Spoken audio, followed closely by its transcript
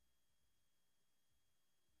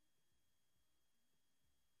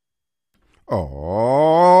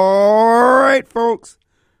All right, folks,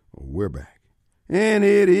 we're back. And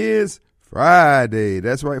it is Friday.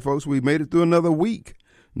 That's right, folks. We made it through another week.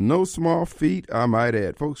 No small feat, I might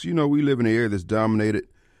add. Folks, you know we live in an area that's dominated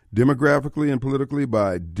demographically and politically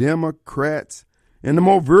by Democrats and the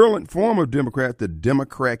more virulent form of Democrat, the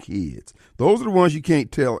Democrat heads. Those are the ones you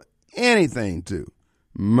can't tell anything to.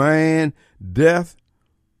 Man, death,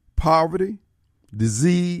 poverty,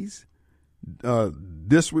 disease,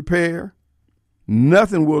 disrepair.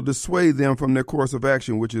 Nothing will dissuade them from their course of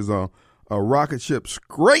action, which is a rocket ship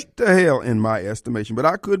straight to hell in my estimation. But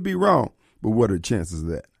I could be wrong. But what are the chances of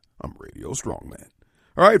that? I'm Radio Strongman.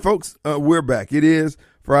 All right, folks, we're back. It is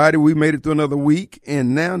Friday. We made it through another week.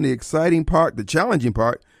 And now the exciting part, the challenging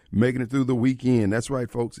part, making it through the weekend. That's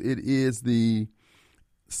right, folks. It is the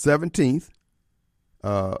 17th.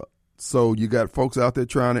 So you got folks out there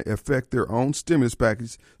trying to effect their own stimulus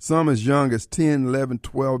package, some as young as 10, 11,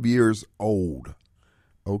 12 years old.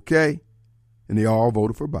 Okay? And they all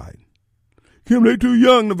voted for Biden. Kim, they too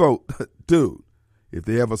young to vote. Dude, if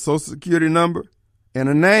they have a social security number and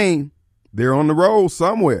a name, they're on the roll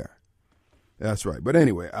somewhere. That's right. But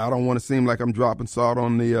anyway, I don't want to seem like I'm dropping salt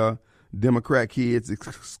on the Democrat kids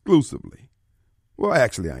exclusively. Well,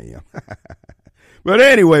 actually, I am. But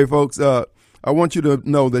anyway, folks, I want you to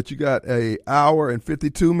know that you got an hour and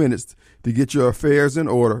 52 minutes to get your affairs in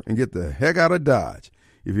order and get the heck out of Dodge.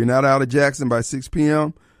 If you're not out of Jackson by 6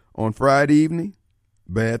 p.m. on Friday evening,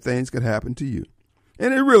 bad things could happen to you.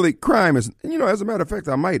 And it really, crime is, as a matter of fact,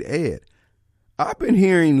 I might add, I've been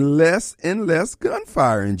hearing less and less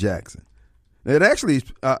gunfire in Jackson. It actually,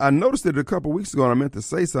 I noticed it a couple weeks ago and I meant to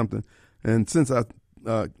say something. And since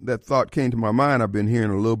that thought came to my mind, I've been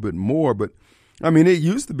hearing a little bit more. But I mean, it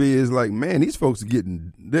used to be, is like, man, these folks are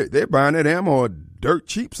they're buying that ammo dirt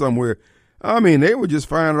cheap somewhere. I mean, they were just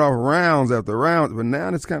firing it off rounds after rounds, but now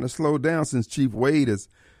it's kind of slowed down since Chief Wade has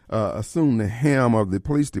assumed the helm of the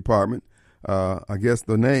police department. I guess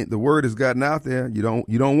the word has gotten out there. You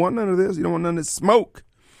don't want none of this. You don't want none of this smoke.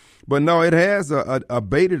 But no, it has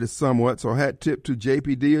abated it somewhat. So hat tip to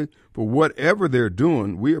JPD for whatever they're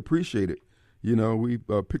doing. We appreciate it. We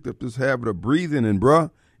picked up this habit of breathing, and bruh,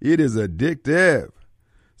 it is addictive.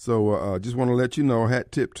 So just want to let you know,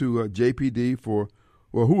 hat tip to JPD for,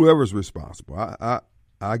 well, whoever's responsible.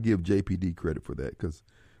 I give JPD credit for that because,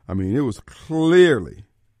 I mean, it was clearly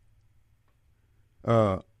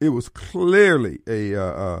a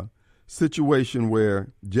situation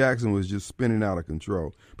where Jackson was just spinning out of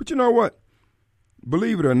control. But you know what?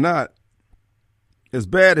 Believe it or not, as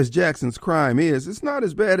bad as Jackson's crime is, it's not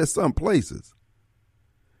as bad as some places.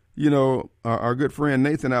 Our good friend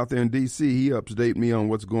Nathan out there in D.C., he updated me on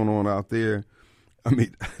what's going on out there. I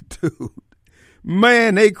mean, dude,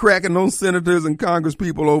 man, they cracking those senators and Congress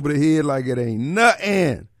people over the head like it ain't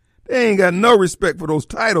nothing. They ain't got no respect for those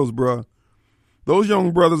titles, bruh. Those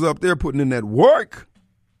young brothers up there putting in that work.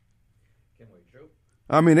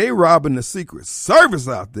 I mean, they robbing the Secret Service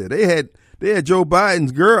out there. They had Joe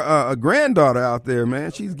Biden's granddaughter out there,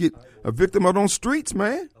 man. She's a victim of those streets,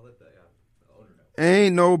 man.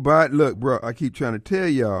 Ain't nobody. Look, bro, I keep trying to tell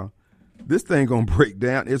y'all, this thing going to break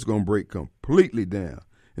down. It's going to break completely down.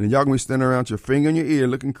 And then y'all going to be standing around with your finger in your ear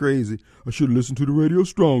looking crazy. I should have listened to the Radio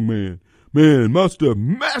Strongman. Man, my stuff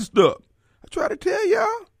messed up. I try to tell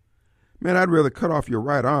y'all. Man, I'd rather cut off your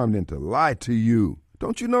right arm than to lie to you.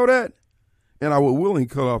 Don't you know that? And I would willingly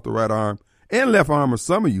cut off the right arm and left arm of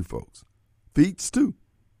some of you folks. Feets too.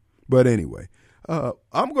 But anyway,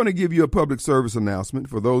 I'm going to give you a public service announcement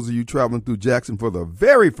for those of you traveling through Jackson for the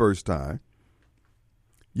very first time.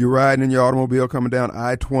 You're riding in your automobile coming down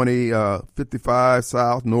I-20, 55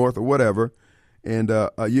 south, north, or whatever, and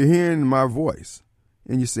you're hearing my voice,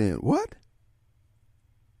 and you're saying, what?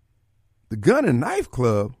 The Gun and Knife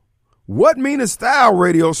Club? What mean of style,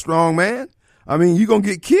 Radio Strongman? I mean, you going to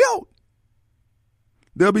get killed.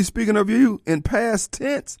 They'll be speaking of you in past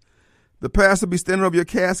tense. The pastor will be standing over your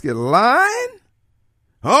casket lying.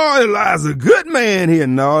 Oh, it lies a good man here.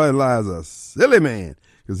 No, it lies a silly man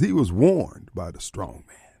because he was warned by the strong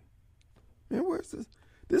man. Man, where's this?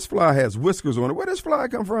 This fly has whiskers on it. Where does this fly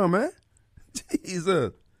come from, man?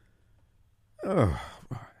 Jesus. Oh,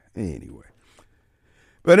 anyway.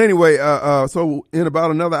 But anyway, so in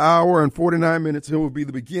about another hour and 49 minutes, it will be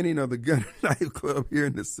the beginning of the Gun and Knife Club here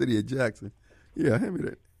in the city of Jackson. Yeah, hand me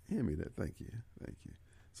that. Hand me that. Thank you. Thank you.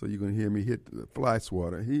 So you're going to hear me hit the fly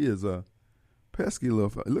swatter. He is a pesky little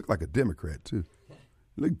fella. He looked like a Democrat, too.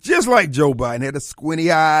 Looked just like Joe Biden. Had the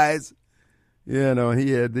squinty eyes. He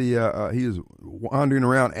had he was wandering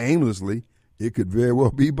around aimlessly. It could very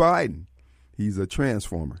well be Biden. He's a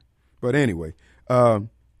transformer. But anyway,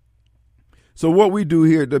 So what we do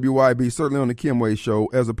here at WYB, certainly on the Kim Way Show,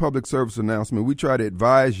 as a public service announcement, we try to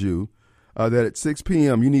advise you that at 6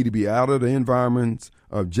 p.m. you need to be out of the environments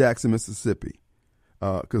of Jackson, Mississippi.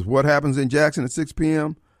 Because what happens in Jackson at 6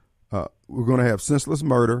 p.m., we're going to have senseless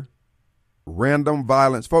murder, random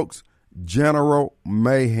violence, folks, general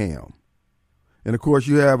mayhem. And, of course,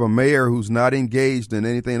 you have a mayor who's not engaged in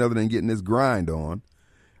anything other than getting his grind on.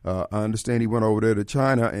 I understand he went over there to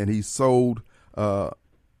China and he sold the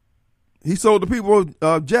people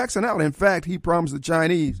of Jackson out. In fact, he promised the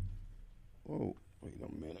Chinese. Oh, wait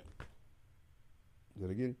a minute. Did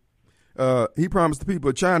I get it? He promised the people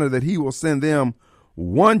of China that he will send them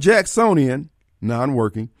one Jacksonian,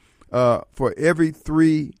 non-working, for every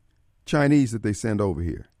 3 Chinese that they send over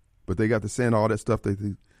here. But they got to send all that stuff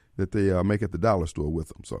that they make at the dollar store with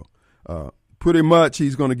them. So pretty much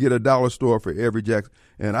he's going to get a dollar store for every Jackson.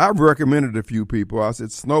 And I've recommended a few people. I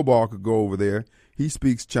said Snowball could go over there. He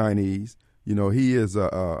speaks Chinese. You know, he is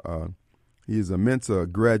a Mensa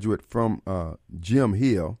graduate from Jim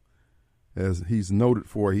Hill, as he's noted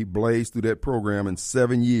for. He blazed through that program in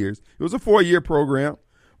 7 years. It was a 4-year program,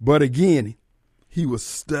 but again, he was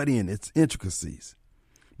studying its intricacies.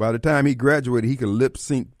 By the time he graduated, he could lip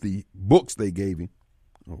sync the books they gave him.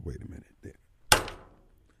 Oh, wait a minute. There.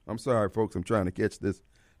 I'm sorry, folks. I'm trying to catch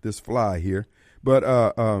this fly here. But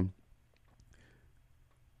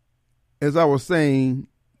as I was saying,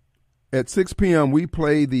 at 6 p.m., we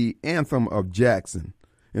play the anthem of Jackson.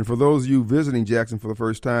 And for those of you visiting Jackson for the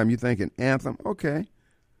first time, you're thinking, anthem? Okay.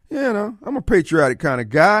 You know, I'm a patriotic kind of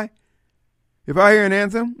guy. If I hear an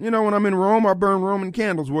anthem, you know, when I'm in Rome, I burn Roman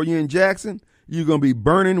candles. Well, you're in Jackson, you're going to be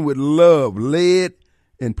burning with love, lead,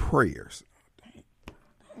 and prayers.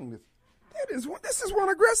 This is one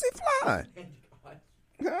aggressive fly.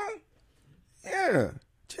 Huh? Yeah.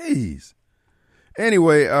 Jeez.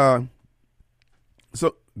 Anyway,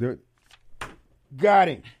 so there, got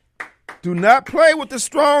him. Do not play with the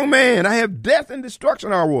strong man. I have death and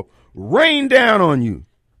destruction. I will rain down on you.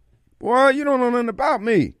 Boy, you don't know nothing about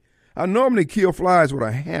me. I normally kill flies with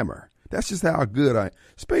a hammer. That's just how good I am.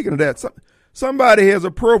 Speaking of that, somebody has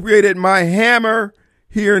appropriated my hammer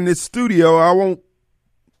here in this studio. I won't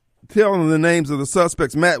tell them the names of the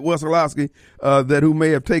suspects, Matt Wesolowski, who may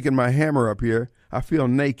have taken my hammer up here. I feel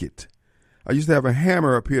naked. I used to have a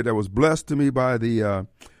hammer up here that was blessed to me by the,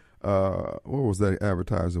 what was that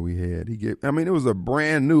advertiser we had? It was a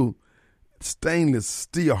brand new stainless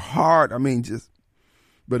steel hard.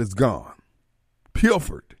 But it's gone.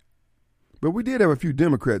 Pilfered. But we did have a few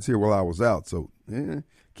Democrats here while I was out, so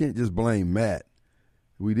can't just blame Matt.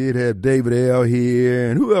 We did have David L. here,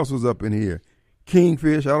 and who else was up in here?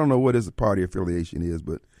 Kingfish. I don't know what his party affiliation is,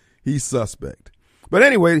 but he's suspect. But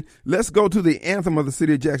anyway, let's go to the anthem of the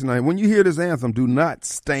city of Jackson. Now, when you hear this anthem, do not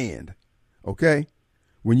stand, okay?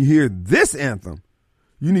 When you hear this anthem,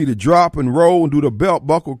 you need to drop and roll and do the belt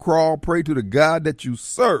buckle crawl, pray to the God that you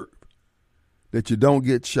serve, that you don't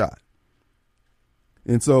get shot.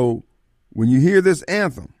 And so when you hear this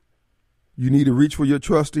anthem, you need to reach for your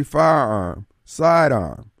trusty firearm,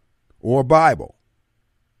 sidearm, or Bible.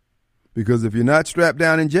 Because if you're not strapped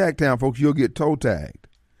down in Jacktown, folks, you'll get toe tagged.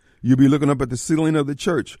 You'll be looking up at the ceiling of the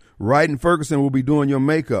church. Wright and Ferguson will be doing your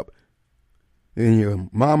makeup. And your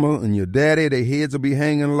mama and your daddy, their heads will be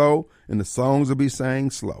hanging low, and the songs will be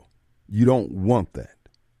sang slow. You don't want that.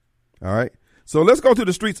 All right? So let's go to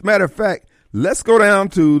the streets. Matter of fact, let's go down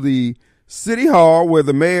to the City Hall where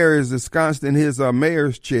the mayor is ensconced in his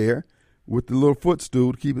mayor's chair with the little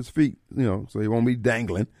footstool to keep his feet, so he won't be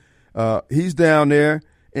dangling. He's down there.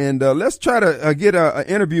 And let's try to get an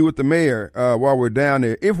interview with the mayor while we're down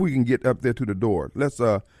there, if we can get up there to the door. Let's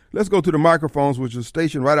go to the microphones, which is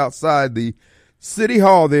stationed right outside the City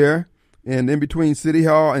Hall there, and in between City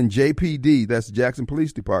Hall and JPD, that's Jackson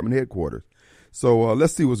Police Department headquarters. So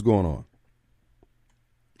let's see what's going on.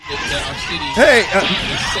 Hey,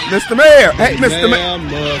 Mr. Mayor. Hey, Mr. Mayor.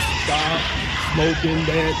 Must stop smoking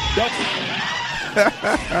that.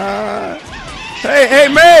 Hey,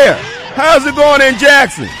 Mayor. How's it going in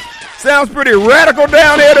Jackson? Sounds pretty radical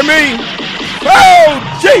down here to me.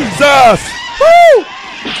 Oh, Jesus. Woo!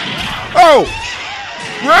 Oh,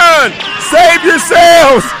 run. Save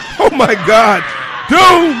yourselves. Oh, my God.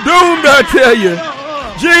 Doomed, I tell you.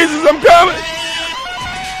 Jesus, I'm coming.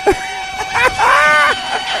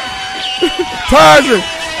 Tarzan.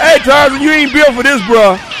 Hey, Tarzan, you ain't built for this,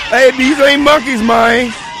 bro. Hey, these ain't monkeys,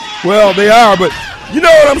 man. Well, they are, but you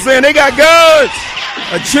know what I'm saying. They got guns.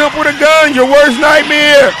 A chimp with a gun, your worst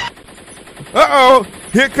nightmare. Uh-oh.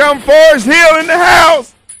 Here come Forrest Hill in the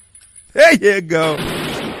house. There you go.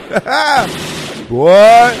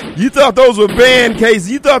 Boy, you thought those were band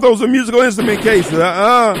cases. You thought those were musical instrument cases.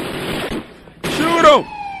 Hill.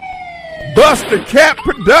 Buster Cap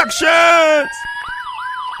Productions.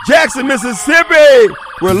 Jackson, Mississippi,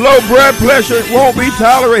 where low blood pressure won't be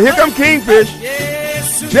tolerated. Here come Kingfish.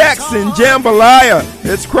 Jackson Jambalaya.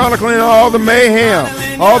 It's chronicling all the mayhem,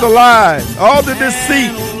 all the lies, all the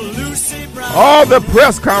deceit, all the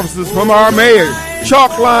press conferences from our mayor,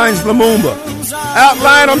 Chalk Lines Lumumba.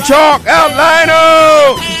 Outline them, Chalk. Outline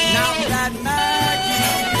them.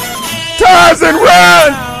 Tarzan,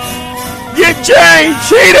 run. Get Jane.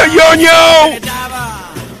 Cheetah, yo-yo.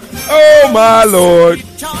 Oh, my Lord.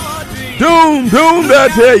 Doomed, I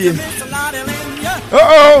tell you.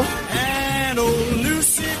 Uh-oh.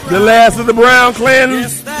 The last of the Brown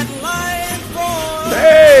Clintons.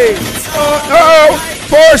 Hey. Uh-oh.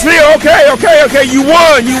 Forrest Hill. Okay. You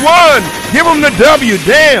won. Give them the W.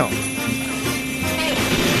 Damn.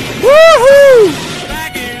 Woohoo.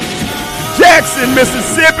 Jackson,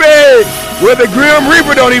 Mississippi, where the Grim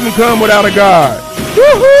Reaper don't even come without a guard.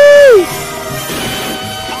 Woohoo.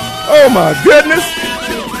 Oh, my goodness.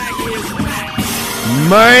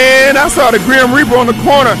 Man, I saw the Grim Reaper on the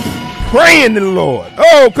corner praying to the Lord.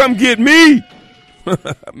 Oh, come get me.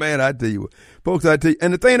 Man, I tell you what. Folks, I tell you.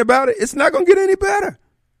 And the thing about it, it's not going to get any better.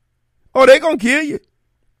 Oh, they going to kill you.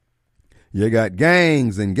 You got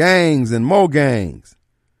gangs and more gangs.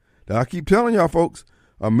 Now, I keep telling y'all, folks,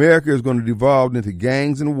 America is going to devolve into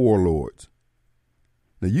gangs and warlords.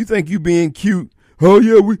 Now, you think you being cute. Oh,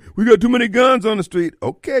 yeah, we got too many guns on the street.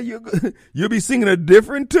 Okay, you'll be singing a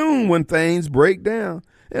different tune when things break down.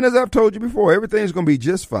 And as I've told you before, everything's going to be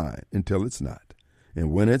just fine until it's not.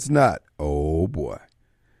 And when it's not, oh, boy.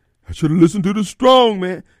 I should have listened to the strong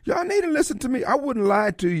man. Y'all need to listen to me. I wouldn't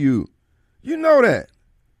lie to you. You know that.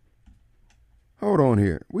 Hold on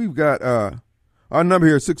here. We've got our number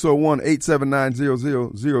here is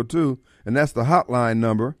 601-879-0002, and that's the hotline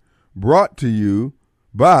number brought to you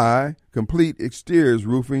by Complete Exteriors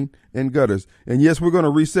Roofing and Gutters. And yes, we're going to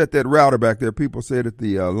reset that router back there. People said that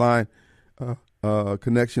the line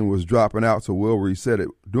connection was dropping out, so we'll reset it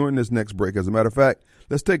during this next break. As a matter of fact,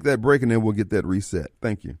 let's take that break and then we'll get that reset.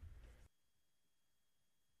 Thank you.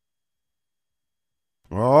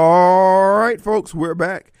 All right, folks, we're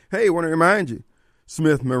back. Hey, I want to remind you,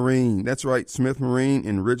 Smith Marine. That's right, Smith Marine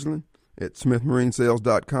in Ridgeland at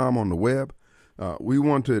smithmarinesales.com on the web. We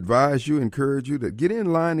want to advise you, encourage you to get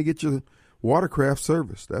in line to get your watercraft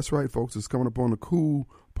service. That's right, folks. It's coming up on the cool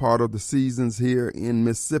part of the seasons here in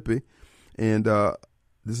Mississippi. And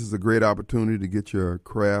this is a great opportunity to get your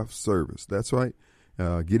craft service. That's right.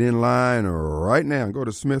 Get in line right now. Go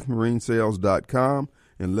to smithmarinesales.com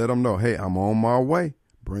and let them know, hey, I'm on my way.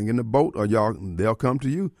 Bring in the boat or they'll come to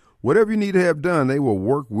you. Whatever you need to have done, they will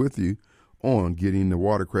work with you on getting the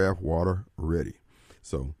watercraft water ready.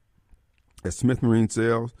 So at Smith Marine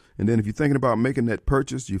Sales. And then if you're thinking about making that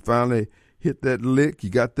purchase, you finally hit that lick,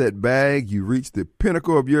 you got that bag, you reached the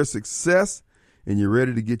pinnacle of your success, and you're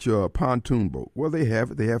ready to get your pontoon boat. Well, they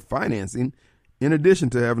have it. They have financing in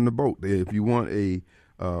addition to having the boat. If you want a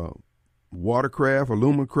watercraft,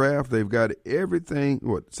 Alumacraft, they've got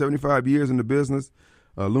everything, 75 years in the business,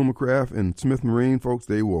 Alumacraft and Smith Marine, folks,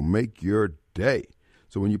 they will make your day.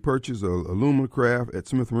 So when you purchase a Alumacraft at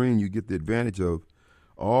Smith Marine, you get the advantage of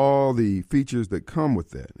all the features that come with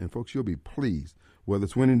that. And, folks, you'll be pleased, whether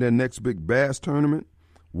it's winning that next big bass tournament,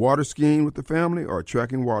 water skiing with the family, or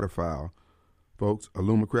tracking waterfowl. Folks,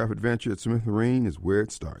 Alumacraft Adventure at Smith Marine is where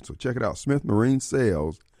it starts. So check it out,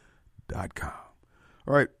 smithmarinesales.com.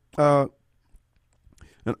 All right.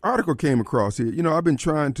 An article came across here. You know, I've been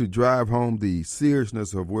trying to drive home the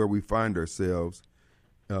seriousness of where we find ourselves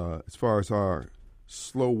as far as our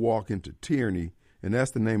slow walk into tyranny. And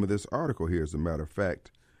that's the name of this article here, as a matter of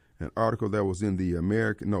fact. An article that was in the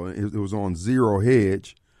it was on Zero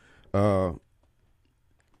Hedge. That's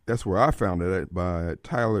where I found it by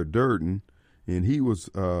Tyler Durden. And he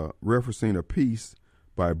was referencing a piece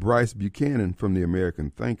by Bryce Buchanan from the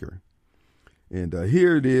American Thinker. And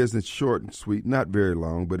here it is. It's short and sweet, not very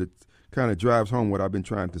long, but it kind of drives home what I've been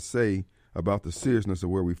trying to say about the seriousness of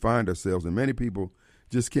where we find ourselves. And many people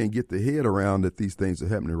just can't get their head around that these things are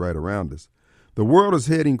happening right around us. The world is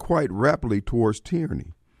heading quite rapidly towards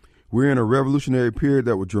tyranny. We're in a revolutionary period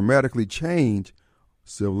that will dramatically change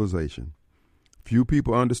civilization. Few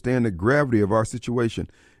people understand the gravity of our situation.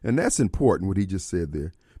 And that's important, what he just said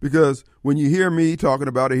there. Because when you hear me talking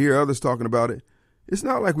about it, hear others talking about it, it's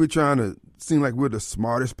not like we're trying to seem like we're the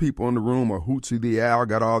smartest people in the room or Hootsy the Owl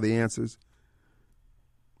got all the answers.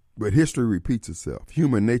 But history repeats itself.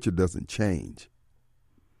 Human nature doesn't change.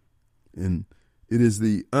 And it is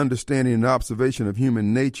the understanding and observation of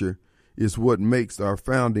human nature is what makes our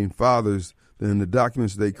founding fathers and the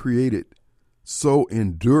documents they created so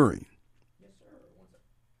enduring.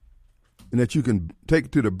 and that you can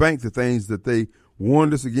take to the bank the things that they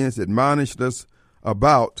warned us against, admonished us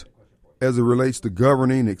about as it relates to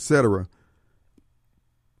governing, etc.,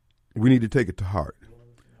 we need to take it to heart.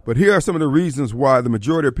 But here are some of the reasons why the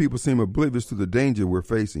majority of people seem oblivious to the danger we're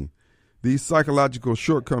facing. These psychological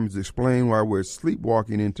shortcomings explain why we're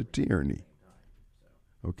sleepwalking into tyranny.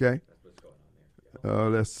 Okay?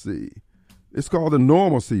 Let's see. It's called the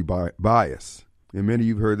normalcy bias. And many of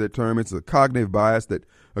you have heard that term. It's a cognitive bias that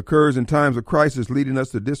occurs in times of crisis, leading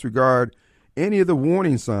us to disregard any of the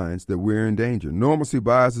warning signs that we're in danger. Normalcy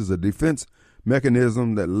bias is a defense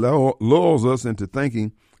mechanism that lulls us into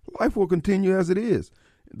thinking life will continue as it is,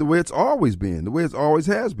 the way it's always been, the way it always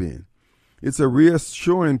has been. It's a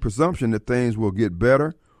reassuring presumption that things will get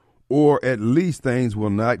better, or at least things will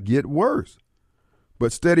not get worse.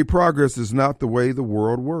 But steady progress is not the way the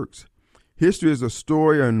world works. History is a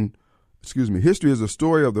story of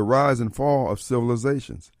the rise and fall of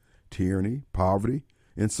civilizations. Tyranny, poverty,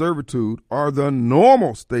 and servitude are the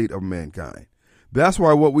normal state of mankind. That's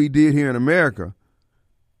why what we did here in America,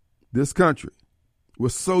 this country,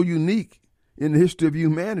 was so unique in the history of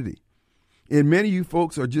humanity. And many of you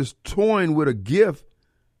folks are just toying with a gift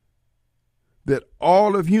that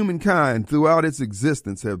all of humankind throughout its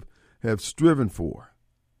existence have striven for.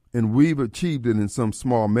 And we've achieved it in some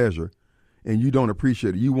small measure, and you don't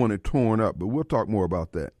appreciate it. You want it torn up, but we'll talk more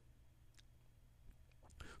about that.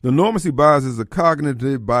 The normalcy bias is a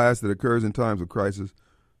cognitive bias that occurs in times of crisis.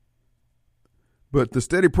 But the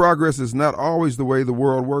steady progress is not always the way the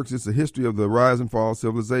world works. It's a history of the rise and fall of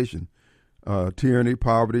civilization. Tyranny,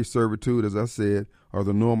 poverty, servitude, as I said, are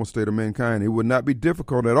the normal state of mankind. It would not be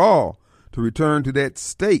difficult at all to return to that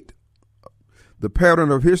state. The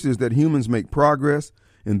pattern of history is that humans make progress,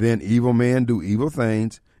 and then evil men do evil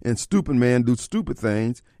things, and stupid men do stupid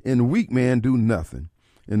things, and weak men do nothing,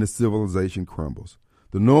 and the civilization crumbles.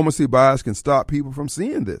 The normalcy bias can stop people from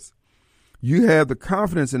seeing this. You have the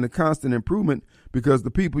confidence in the constant improvement because the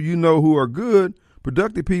people you know who are good,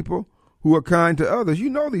 productive people who are kind to others, you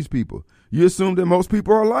know these people. You assume that most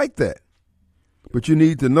people are like that. But you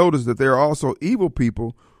need to notice that there are also evil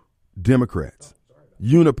people, Democrats,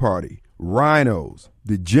 uniparty, rhinos,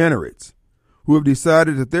 degenerates, who have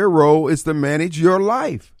decided that their role is to manage your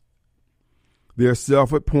life. They're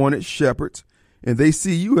self-appointed shepherds, and they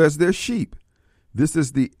see you as their sheep. This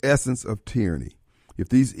is the essence of tyranny. If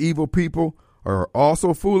these evil people are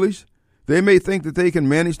also foolish, they may think that they can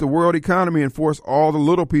manage the world economy and force all the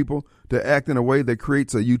little people to act in a way that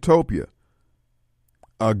creates a utopia,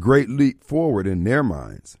 a great leap forward in their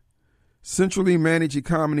minds. Centrally managed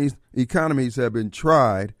economies have been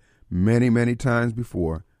tried many, many times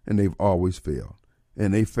before, and they've always failed.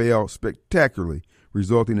 And they fail spectacularly,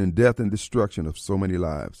 resulting in death and destruction of so many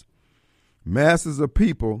lives. Masses of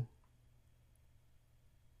people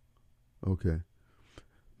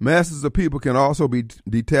can also be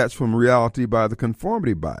detached from reality by the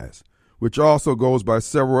conformity bias, which also goes by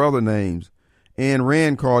several other names. Ayn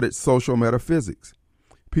Rand called it social metaphysics.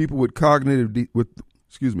 People with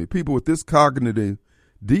this cognitive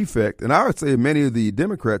defect, and I would say many of the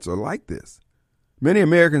Democrats are like this. Many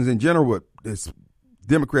Americans in general,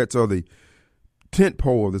 Democrats are the tent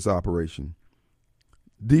pole of this operation.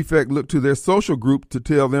 Defect look to their social group to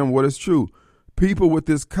tell them what is true. People with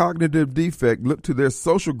this cognitive defect look to their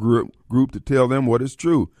social group to tell them what is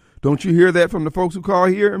true. Don't you hear that from the folks who call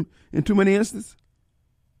here in too many instances?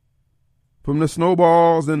 From the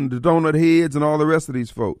snowballs and the donut heads and all the rest of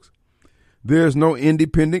these folks. There's no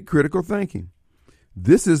independent critical thinking.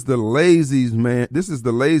 This is the lazy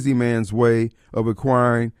man's way of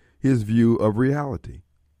acquiring his view of reality.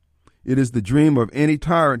 It is the dream of any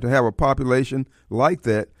tyrant to have a population like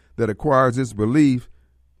that acquires its belief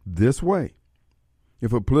this way.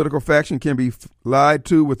 If a political faction can be lied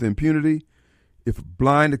to with impunity, if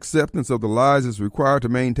blind acceptance of the lies is required to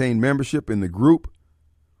maintain membership in the group,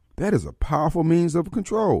 that is a powerful means of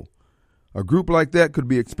control. A group like that could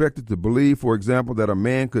be expected to believe, for example, that a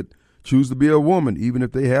man could choose to be a woman even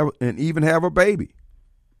if they have a baby.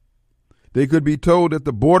 They could be told that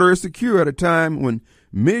the border is secure at a time when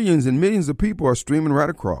millions and millions of people are streaming right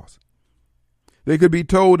across. They could be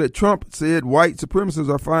told that Trump said white supremacists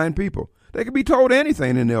are fine people. They could be told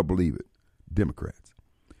anything and they'll believe it. Democrats.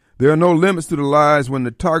 There are no limits to the lies when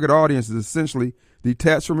the target audience is essentially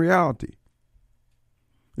detached from reality.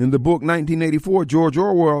 In the book 1984, George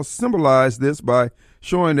Orwell symbolized this by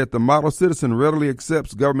showing that the model citizen readily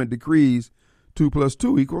accepts government decrees 2 +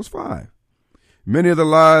 2 = 5. Many of the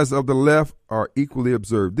lies of the left are equally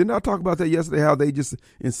observed. Didn't I talk about that yesterday, how they just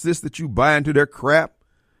insist that you buy into their crap?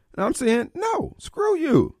 And I'm saying, no, screw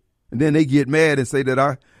you. And then they get mad and say that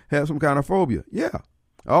I have some kind of phobia. Yeah,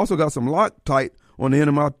 I also got some Loctite on the end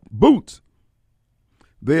of my boots.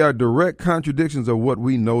 They are direct contradictions of what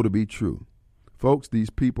we know to be true. Folks, these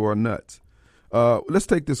people are nuts. Let's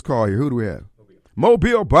take this call here. Who do we have?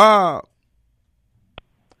 Mobile Bob.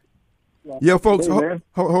 Yeah, folks,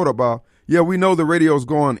 hold up, Bob. Yeah, we know the radio's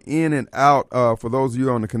going in and out. For those of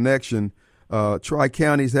you on the connection,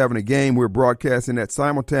 Tri-County's having a game. We're broadcasting that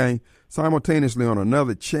simultaneously on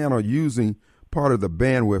another channel using part of the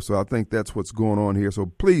bandwidth. So I think that's what's going on here. So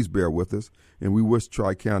please bear with us, and we wish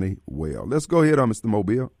Tri-County well. Let's go ahead on Mr.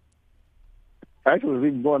 Mobile. Actually, it's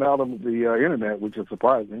even going out on the internet, which is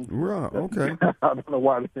surprising. Right, okay. I don't know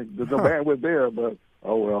why there's no bandwidth there, but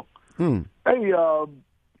oh well. Hey,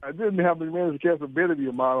 I didn't have the minutes to catch a bit of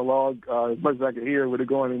your monologue as much as I could hear with it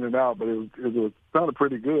going in and out, but it sounded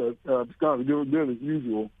pretty good. It sounded good as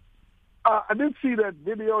usual. I did see that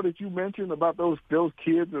video that you mentioned about those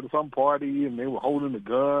kids at some party and they were holding a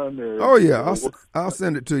gun. Oh yeah, I'll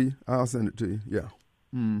send it to you. Yeah.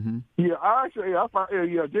 Mm-hmm. Yeah, I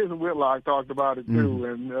found Jason Whitlock talked about it too,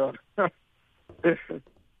 and it's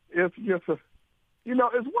just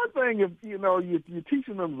it's one thing if you're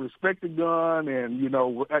teaching them to respect the gun, and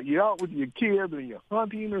you're out with your kids and you're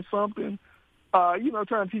hunting or something, trying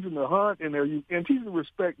to teach them to hunt and teach them to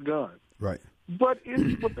respect guns. Right. But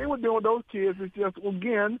what they were doing with those kids is just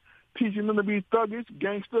again teaching them to be thuggish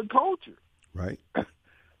gangster culture. Right.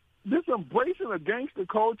 This embracing a gangster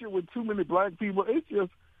culture with too many black people, it's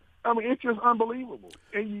just unbelievable.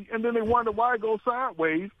 And then they wonder why it goes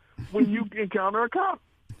sideways when you encounter a cop.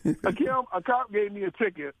 A cop gave me a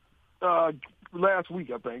ticket last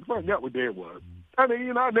week, I think. I forgot what day it was. I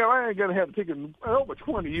mean, I ain't going to have a ticket in over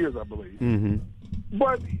 20 years, I believe. Mm-hmm.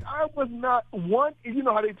 But I was not one. You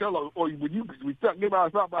know how they tell us, or when you get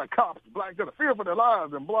stopped by cops, black got a fear for their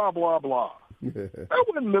lives and blah, blah, blah. I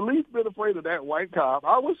wasn't the least bit afraid of that white cop.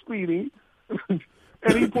 I was speeding, and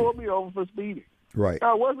he pulled me over for speeding. Right.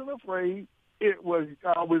 I wasn't afraid. I was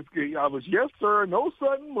yes, sir, no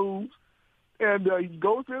sudden moves. And he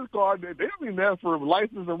goes to his car. They don't even ask for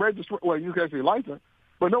license and registration. Well, you can say license,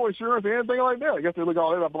 but no insurance or anything like that. I guess they look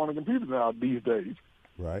all that up on the computer now these days.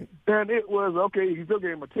 Right. And it was okay. He still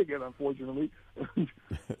gave him a ticket, unfortunately.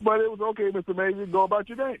 But it was okay, Mr. Major, go about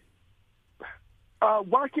your day.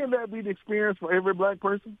 Why can't that be the experience for every black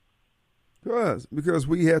person? Because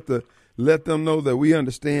we have to let them know that we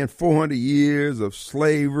understand 400 years of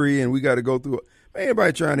slavery and we got to go through it. Ain't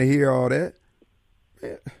anybody trying to hear all that.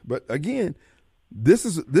 Man. But again, this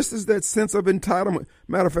is that sense of entitlement.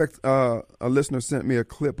 Matter of fact, a listener sent me a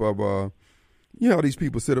clip of, these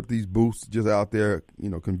people set up these booths just out there,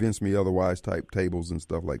 convince me otherwise type tables and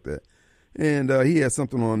stuff like that. And he had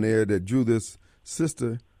something on there that drew this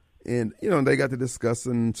sister, and, they got to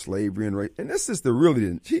discussing slavery and race. And this sister really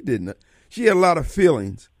didn't. She had a lot of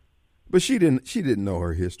feelings, but she didn't know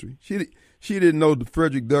her history. She didn't know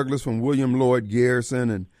Frederick Douglass from William Lloyd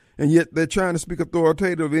Garrison, and yet they're trying to speak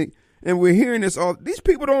authoritatively. And we're hearing this all. These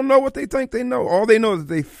people don't know what they think they know. All they know is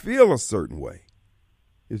that they feel a certain way.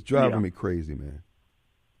 It's driving me crazy, man.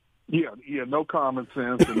 Yeah, no common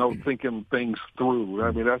sense and no thinking things through. I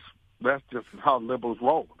mean, that's just how liberals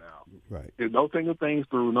roll now. Right. There's no thinking things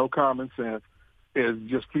through, no common sense. It's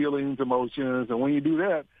just feelings, emotions, and when you do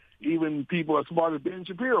that, even people as smart as Ben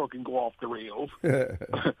Shapiro can go off the rails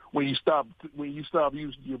when you stop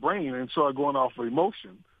using your brain and start going off of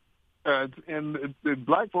emotion. And the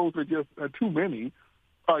black folks are just too many.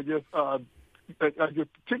 Are just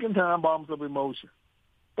ticking time bombs of emotion.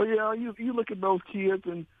 But you look at those kids,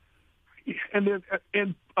 and then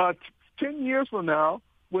in 10 years from now,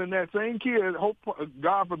 when that same kid,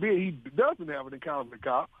 God forbid, he doesn't have an encounter with a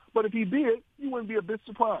cop, but if he did, you wouldn't be a bit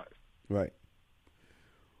surprised. Right.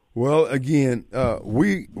 Well, again,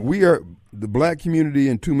 we are the black community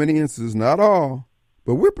in too many instances, not all,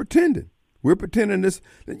 but we're pretending. We're pretending this.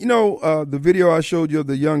 The video I showed you,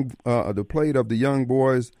 the plate of the young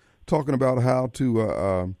boys talking about how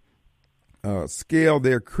to scale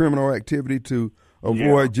their criminal activity to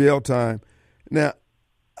avoid jail time. Now,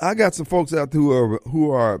 I got some folks out there who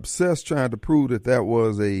are obsessed trying to prove that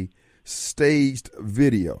was a staged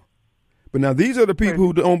video. But now these are the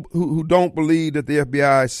people who don't believe that the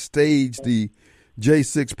FBI staged the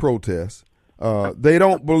J6 protests. They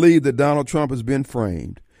don't believe that Donald Trump has been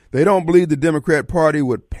framed. They don't believe the Democrat Party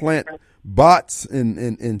would plant bots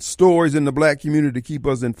and stories in the black community to keep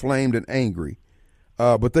us inflamed and angry.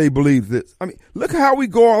 But they believe this. I mean, look how we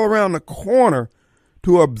go all around the corner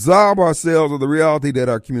to absolve ourselves of the reality that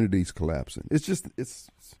our community is collapsing. It's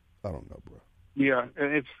I don't know, bro. Yeah,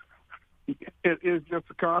 and it's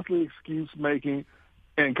just constantly excuse making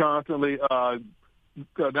and constantly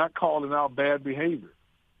not calling out bad behavior.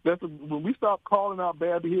 When we stop calling out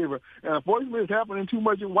bad behavior, and unfortunately it's happening too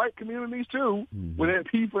much in white communities too, with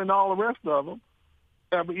Antifa and all the rest of them.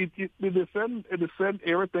 I mean, it is setting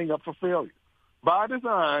everything up for failure. By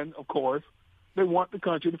design, of course, they want the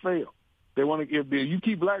country to fail. They want to, if you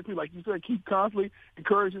keep black people, like you said, keep constantly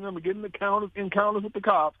encouraging them to get in encounters with the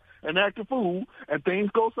cops and act a fool, and things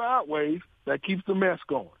go sideways, that keeps the mess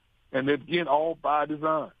going. And it's, again, all by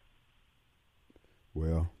design.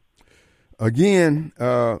 Well, again,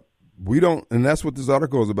 we don't, and that's what this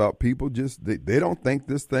article is about. People just, they don't think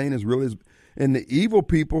this thing is really, and the evil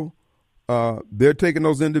people, they're taking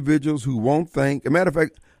those individuals who won't think. As a matter of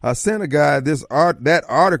fact, I sent a guy that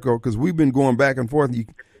article because we've been going back and forth.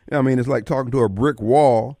 It's like talking to a brick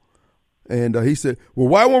wall. And he said, well,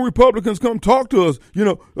 why won't Republicans come talk to us?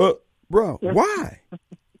 Bro, why?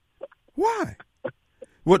 Why?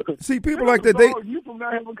 See, people like that, you from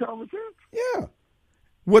not having common sense. Yeah.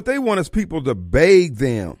 What they want is people to beg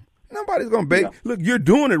them. Nobody's going to beg. Yeah. Look, you're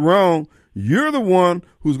doing it wrong. You're the one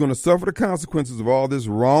who's going to suffer the consequences of all this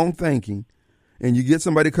wrong thinking. And you get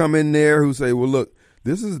somebody come in there who say, well, look,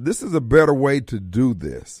 this is a better way to do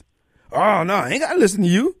this. Oh, no, I ain't got to listen to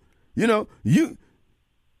you. You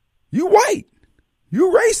white.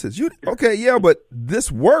 You racist. Okay, yeah, but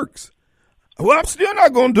this works. Well, I'm still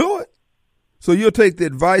not going to do it. So you'll take the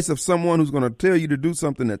advice of someone who's going to tell you to do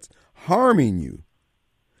something that's harming you.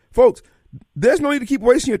 Folks, there's no need to keep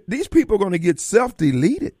wasting these people are going to get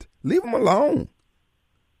self-deleted. Leave them alone.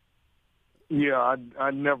 Yeah,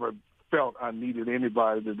 I never felt I needed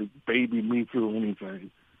anybody to baby me through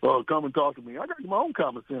anything. Or come and talk to me. I got my own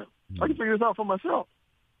common sense. I can figure this out for myself.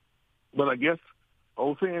 But I guess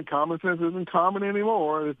old saying common sense isn't common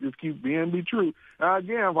anymore. It just keeps being true. Now,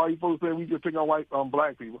 again, while you folks say we just pick on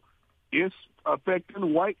black people, it's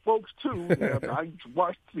affecting white folks too. I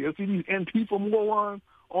watch see these Antifa more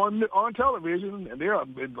on television,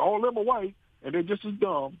 and all of them are white, and they're just as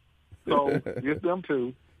dumb. So it's them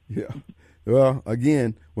too. Yeah. Well,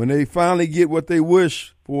 again, when they finally get what they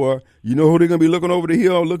wish for, you know who they're going to be looking over the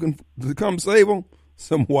hill looking to come save them?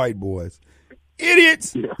 Some white boys.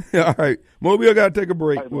 Idiots. Yeah. All right. Mobile got to take a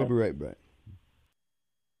break. Right, we'll be right back.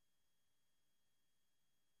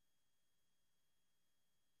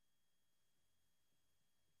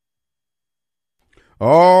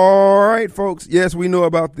 All right, folks. Yes, we know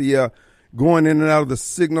about the going in and out of the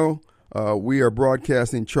signal. We are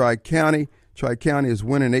broadcasting Tri-County. Tri-County is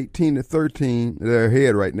winning 18-13. They're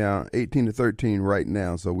ahead right now, 18-13 right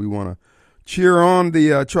now. So we want to cheer on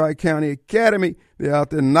the Tri-County Academy. They're out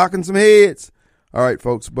there knocking some heads. All right,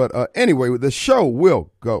 folks. But anyway, the show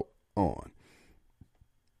will go on.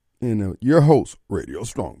 And your host, Radio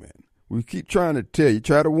Strongman. We keep trying to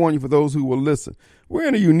try to warn you for those who will listen. We're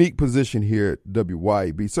in a unique position here at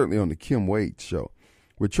WYAB, certainly on the Kim Wade Show.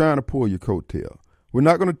 We're trying to pull your coattail. We're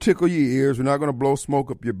not going to tickle your ears. We're not going to blow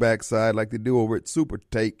smoke up your backside like they do over at Super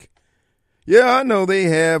Take. Yeah, I know they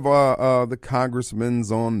have the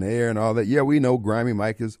congressmen's on there and all that. Yeah, we know Grimy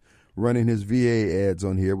Mike is running his VA ads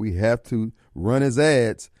on here. We have to run his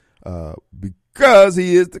ads because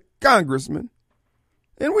he is the congressman.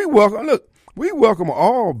 And we welcome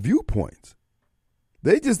all viewpoints.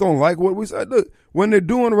 They just don't like what we say. Look, when they're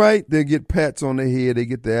doing right, they get pats on their head. They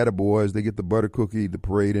get the attaboys. They get the butter cookie, the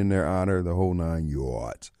parade in their honor, the whole 9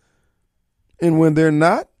 yards. And when they're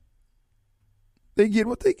not, they get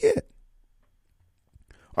what they get.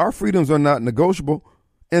 Our freedoms are not negotiable,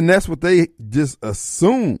 and that's what they just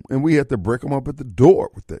assume. And we have to break them up at the door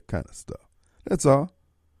with that kind of stuff. That's all.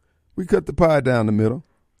 We cut the pie down the middle.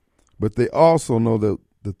 But they also know that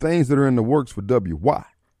the things that are in the works for WYAB.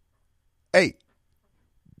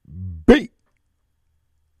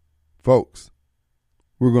 Folks,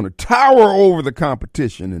 we're going to tower over the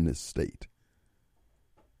competition in this state.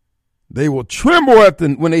 They will tremble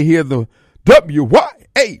when they hear the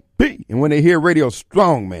WYAB. And when they hear Radio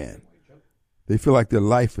Strongman, they feel like their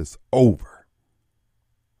life is over.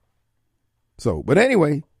 So, but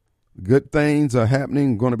anyway, good things are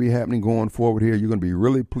happening, going to be happening going forward here. You're going to be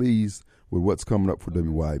really pleased with what's coming up for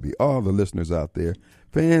WYAB. All the listeners out there,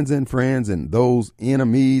 fans and friends and those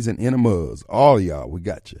enemies and enemas, all of y'all, we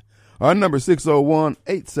got you. Our number is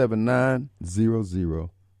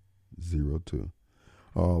 601-879-0002.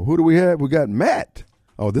 Who do we have? We got Matt.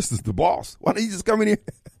 Oh, this is the boss. Why don't you just come in here?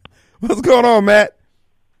 What's going on, Matt?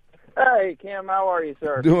 Hey, Kim, how are you,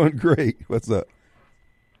 sir? Doing great. What's up?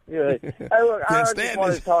 Good. Hey, look, I just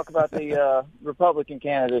wanted to talk about the Republican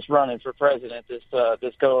candidates running for president this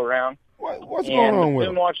go-around. What's going on with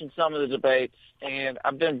I've been watching some of the debates, and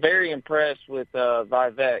I've been very impressed with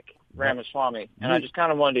Vivek Ramaswamy, and I just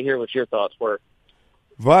kind of wanted to hear what your thoughts were.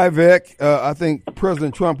 Vivek, I think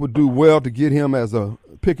President Trump would do well to get him as a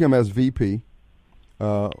pick him as VP.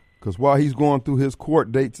 Because while he's going through his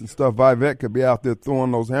court dates and stuff, Vivek could be out there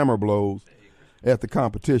throwing those hammer blows at the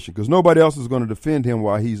competition. Because nobody else is going to defend him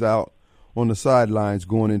while he's out on the sidelines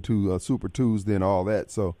going into Super Tuesday and all that.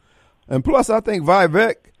 So, and plus, I think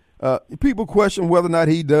Vivek, people question whether or not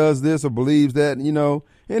he does this or believes that,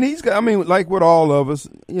 and he's got, I mean, like with all of us,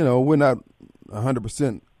 we're not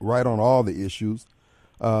 100% right on all the issues.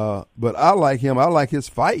 But I like him. I like his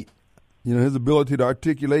fight, his ability to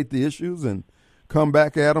articulate the issues and come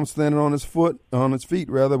back at him standing on his feet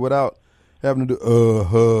rather, without having to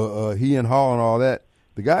do he and haw and all that.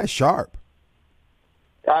 The guy's sharp.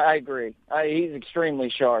 I agree. He's extremely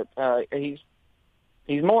sharp. He's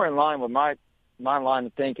more in line with my line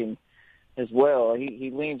of thinking as well.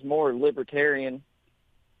 He leans more libertarian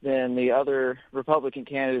than the other Republican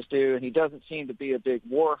candidates do, and he doesn't seem to be a big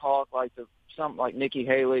war hawk like some like Nikki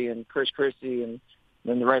Haley and Chris Christie and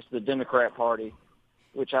then the rest of the Democrat Party,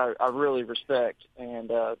 which I really respect.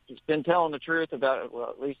 And he's been telling the truth about, well,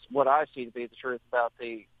 at least what I see to be the truth about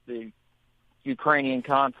the Ukrainian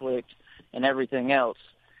conflict and everything else.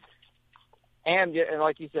 And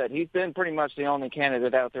like you said, he's been pretty much the only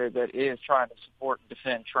candidate out there that is trying to support and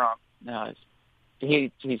defend Trump.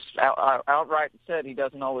 He's outright said he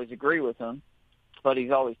doesn't always agree with him, but he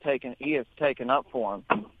has taken up for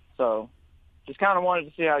him. So just kind of wanted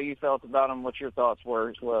to see how you felt about him, what your thoughts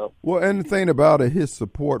were as well. Well, and the thing about it, his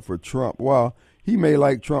support for Trump, while he may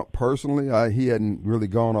like Trump personally, he hadn't really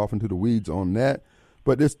gone off into the weeds on that,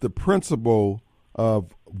 but it's the principle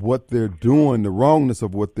of what they're doing, the wrongness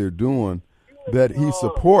of what they're doing, that he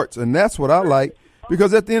supports. And that's what I like,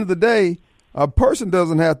 because at the end of the day, a person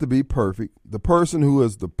doesn't have to be perfect. The person who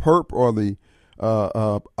is the perp or the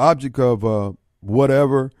object of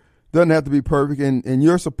whatever doesn't have to be perfect. And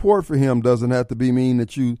your support for him doesn't have to mean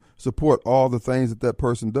that you support all the things that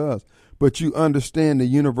person does. But you understand the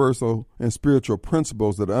universal and spiritual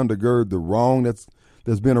principles that undergird the wrong that's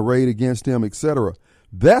been arrayed against him, etc.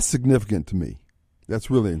 That's significant to me.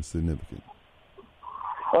 That's really insignificant.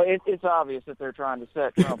 Well, it's obvious that they're trying to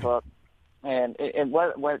set Trump up, and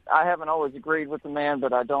what I haven't always agreed with the man,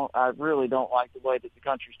 but I really don't like the way that the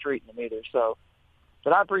country's treating him either. So,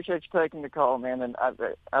 but I appreciate you taking the call, man, and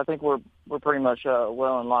I think we're pretty much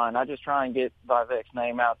well in line. I just try and get Vivek's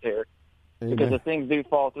name out there. Amen. Because if things do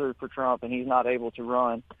fall through for Trump and he's not able to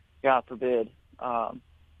run, God forbid, Vivek's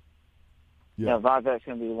going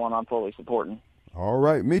to be the one I'm fully supporting. All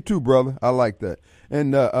right, me too, brother. I like that.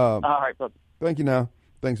 And all right, brother. Thank you. Now.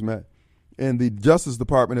 Thanks, Matt. And the Justice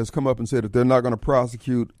Department has come up and said that they're not going to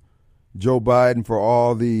prosecute Joe Biden for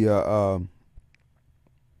all the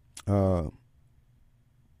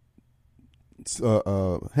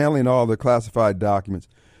handling all the classified documents.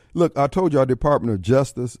 Look, I told you our Department of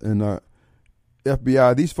Justice and our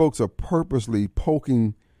FBI, these folks are purposely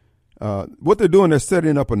poking. What they're doing, they're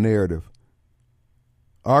setting up a narrative.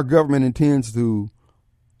 Our government intends to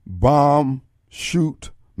bomb,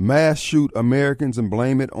 mass shoot Americans and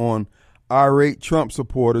blame it on irate Trump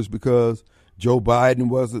supporters because Joe Biden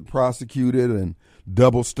wasn't prosecuted and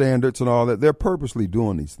double standards and all that. They're purposely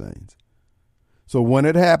doing these things. So when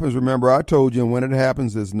it happens, remember I told you, and when it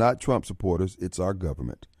happens, it's not Trump supporters, it's our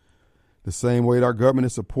government. The same way our government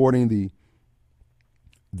is supporting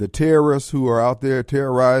the terrorists who are out there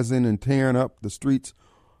terrorizing and tearing up the streets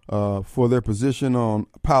for their position on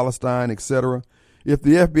Palestine, etc. If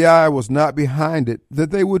the FBI was not behind it, then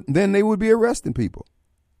they would be arresting people.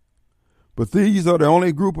 But these are the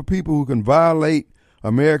only group of people who can violate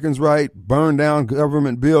Americans' right, burn down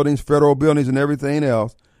government buildings, federal buildings, and everything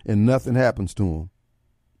else, and nothing happens to them.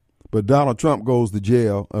 But Donald Trump goes to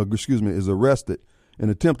jail, is arrested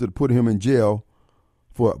and attempted to put him in jail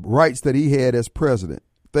for rights that he had as president,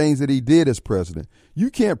 things that he did as president.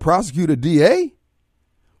 You can't prosecute a DA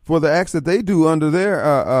for the acts that they do under their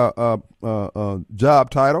job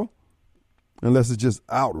title, unless it's just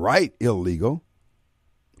outright illegal.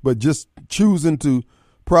 But just choosing to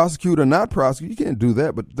prosecute or not prosecute, you can't do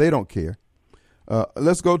that, but they don't care.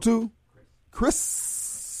 Let's go to Chris.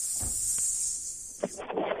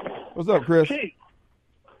 What's up, Chris? Keith.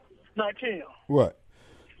 Not Kim. What?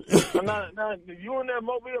 Now, you and that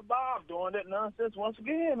Mobile Bob doing that nonsense once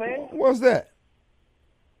again, man. What's that?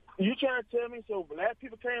 You trying to tell me so black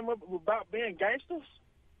people came up about being gangsters?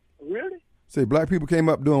 Really? Say black people came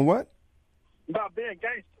up doing what? About being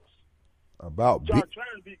gangsters. About trying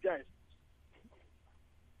to be gangsters.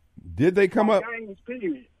 Did they come up? Gangs,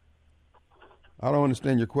 period. I don't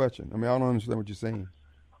understand your question. I don't understand what you're saying.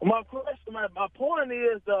 My question, my point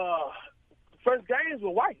is, first gangs were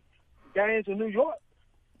white. Gangs in New York.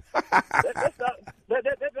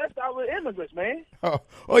 That's our immigrants, man.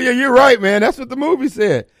 Oh, yeah, you're right, man. That's what the movie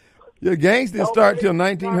said. Your gangs didn't start till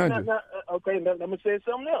 1900. Okay, let me say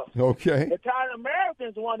something else. Okay. The Italian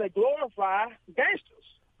Americans the one that glorify gangsters.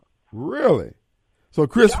 Really? So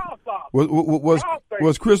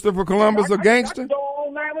was Christopher Columbus a gangster? I go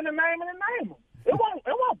on naming and naming. It wasn't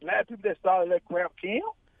black people that started that crap, Kim.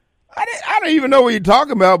 I don't even know what you're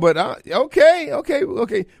talking about, but okay.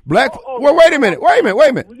 Black. Well, wait a minute.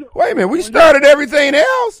 We started everything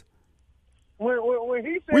else. When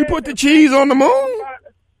he said we put the cheese on the moon.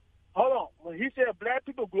 Hold on. When he said black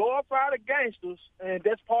people glorify the gangsters, and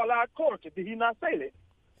that's part of our culture, did he not say that?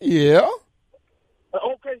 Yeah.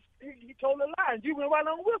 Okay, he told a lie, and you went right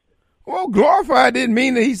on with it. Well, glorify didn't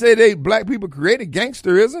mean that he said black people created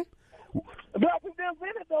gangsterism. Black people didn't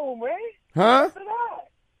invent it, though, man. Huh? That's a lie.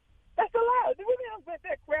 That's a lie. We didn't invent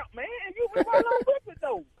that crap, man, and you went right on with it,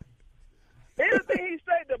 though. Anything he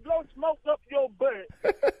said to blow smoke up your butt,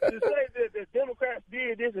 to say that the Democrats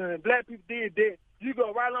did this and black people did that, you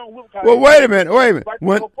go right on with it. Well, wait a minute.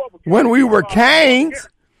 When we were Kangs,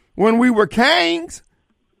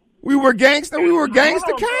 we were gangster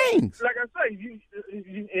Kangs. Like I say,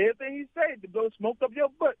 everything he said to blow smoke up your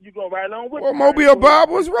butt, you go right on with it. Well, Mobile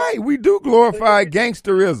Bob was right. We do glorify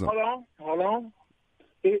gangsterism. Hold on.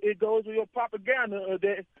 It goes with your propaganda.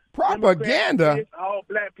 Propaganda? It's all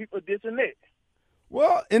black people, this and that.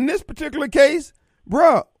 Well, in this particular case,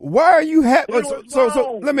 bruh, why are you happy?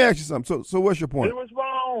 So let me ask you something. So what's your point? It was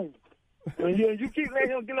wrong. And you keep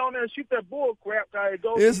letting him get on there and shoot that bull crap.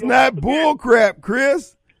 It's not bull crap,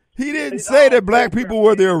 Chris. He didn't say that black people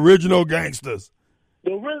were the original gangsters.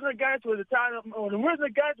 The original gangsters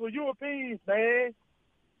were Europeans, man.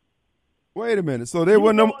 Wait a minute. So there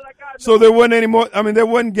wasn't any more. I mean, there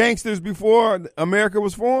wasn't gangsters before America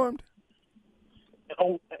was formed.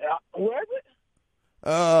 Oh, was it?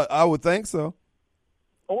 I would think so.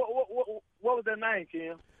 What was their name,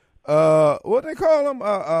 Kim? What they call them?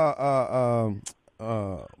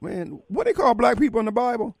 Man, what they call black people in the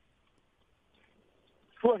Bible?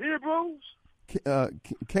 For Hebrews?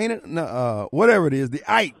 Canaan, whatever it is, the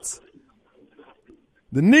ites,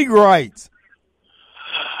 the Negroites.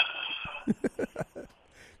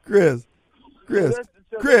 Chris. That's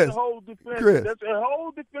a whole defense. That's a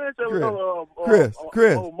whole defense of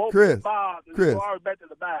back to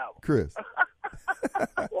the Bible. Chris.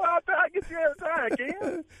 Well, I get you every time,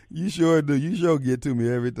 Ken. You sure do. You sure get to me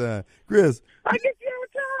every time. Chris. I get you every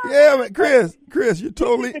time. Yeah, but Chris, you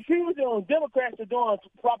totally. If you were doing Democrats are doing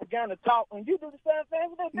propaganda talk, and you do the same thing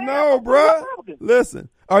with them. No, bruh. Listen,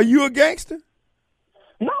 are you a gangster?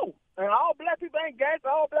 No. And all black people ain't gangsters.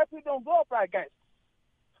 All black people don't glorify gangsters.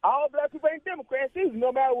 All black people ain't Democrats either,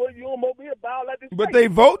 no matter what you want to be about like this. But they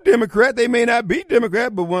vote Democrat. They may not be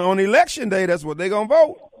Democrat, but when on election day, that's what they going to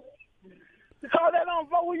vote. Because they don't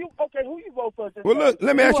vote, who you vote for? Well, look,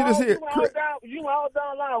 let me ask you this here. You all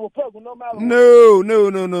down line Republican, no matter what. No.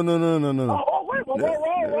 Oh, wait.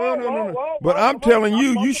 But I'm telling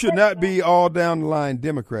you, you should not be all down the line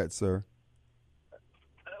Democrat, sir.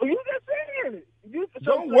 You just saying it.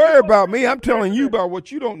 Don't worry about me. I'm telling you about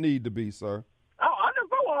what you don't need to be, sir. I didn't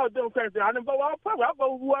vote all Democrats. I didn't vote all Republicans. I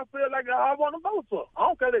vote who I feel like I want to vote for. I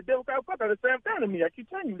don't care that Democrat or Republican. They're the same thing to me. I keep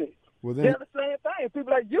telling you this. Well, then, they're the same thing.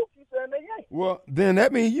 People like you keep saying they ain't. Well, then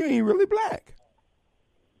that means you ain't really black.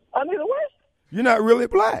 Neither way. You're not really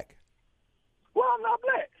black. Well, I'm not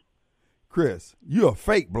black. Chris, you're a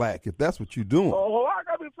fake black if that's what you're doing. Oh, I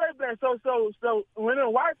gotta be fake black. So when the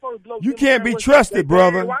white folks blow, you can't be trusted,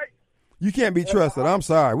 brother. You can't be trusted. I'm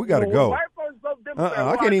sorry. We gotta go. White folks blow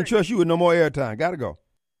I can't even trust you with no more airtime. Gotta go.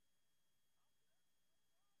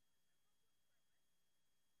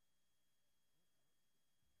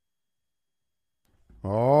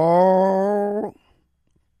 Oh.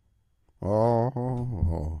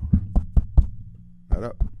 Not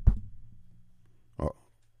up. Oh.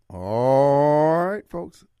 All right,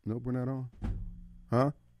 folks. Nope, we're not on.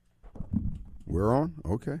 Huh? We're on?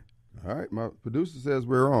 Okay. All right. My producer says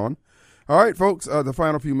we're on. All right, folks. The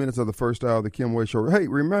final few minutes of the first hour of the Kim Way Show. Hey,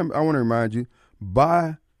 remember, I want to remind you,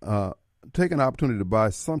 take an opportunity to buy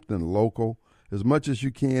something local as much as you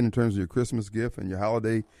can in terms of your Christmas gift and your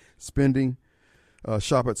holiday spending.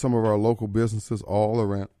 Shop at some of our local businesses all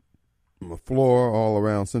around Florida, all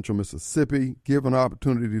around central Mississippi. Give an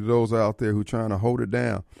opportunity to those out there who are trying to hold it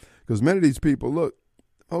down. Because many of these people, look,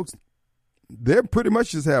 folks, they pretty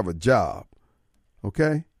much just have a job,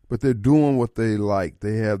 okay? But they're doing what they like.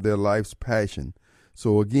 They have their life's passion.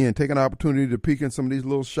 So, again, take an opportunity to peek in some of these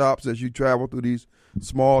little shops as you travel through these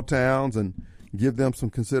small towns and give them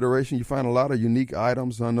some consideration. You find a lot of unique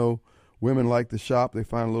items. I know Women like to shop. They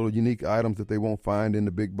find little unique items that they won't find in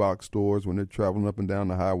the big box stores when they're traveling up and down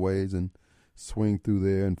the highways and swing through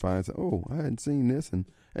there and find, oh, I hadn't seen this and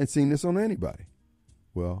I hadn't seen this on anybody.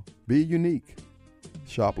 Well, be unique.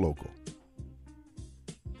 Shop local.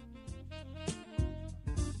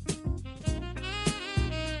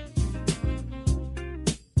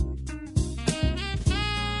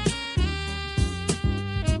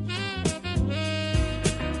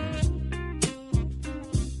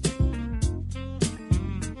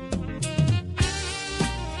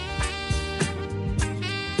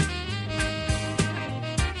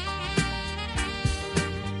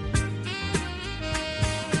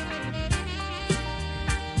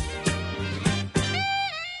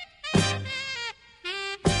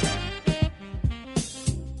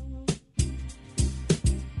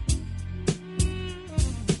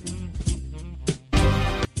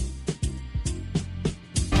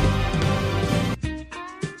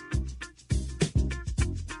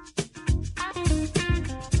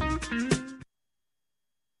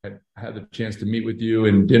 Had the chance to meet with you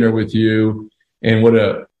and dinner with you, and what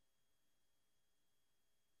a...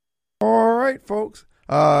 All right, folks,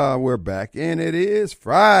 we're back, and it is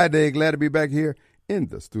Friday. Glad to be back here in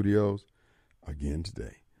the studios again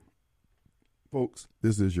today. Folks,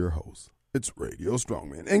 this is your host. It's Radio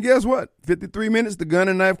Strongman. And guess what? 53 minutes, the Gun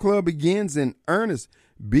and Knife Club begins in earnest.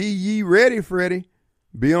 Be ye ready, Freddie.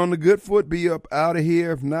 Be on the good foot. Be up out of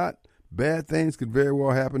here. If not, bad things could very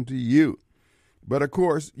well happen to you. But, of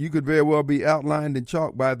course, you could very well be outlined in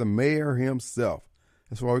chalk by the mayor himself.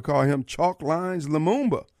 That's why we call him Chalk Lines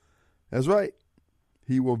Lumumba. That's right.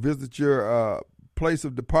 He will visit your place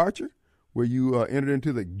of departure where you entered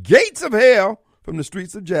into the gates of hell from the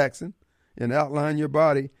streets of Jackson and outline your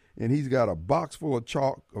body. And he's got a box full of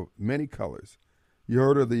chalk of many colors. You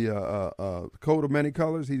heard of the coat of many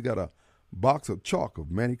colors? He's got a box of chalk of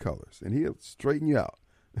many colors. And he'll straighten you out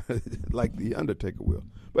like the Undertaker will.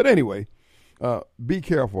 But anyway... be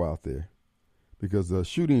careful out there because the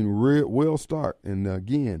shooting will start. And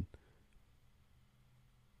again,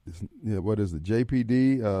 what is it,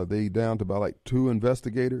 JPD? They down to about like 2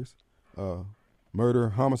 investigators, murder,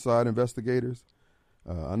 homicide investigators.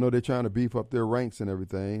 I know they're trying to beef up their ranks and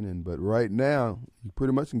everything, but right now you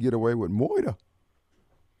pretty much can get away with murder.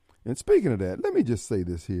 And speaking of that, let me just say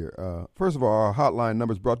this here. First of all, our hotline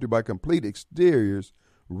number is brought to you by Complete Exteriors,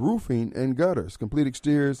 Roofing and Gutters. Complete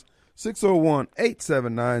Exteriors,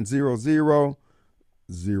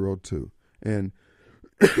 601-879-0002. And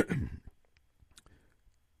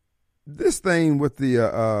this thing with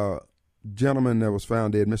the gentleman that was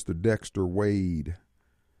found dead, Mr. Dexter Wade,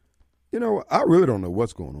 I really don't know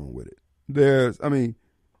what's going on with it.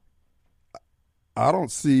 I don't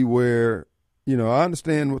see where, I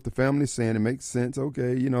understand what the family's saying. It makes sense.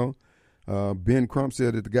 Okay, Ben Crump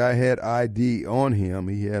said that the guy had ID on him.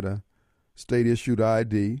 He had a state-issued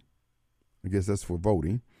ID. I guess that's for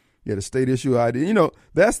voting. He had a state-issued ID.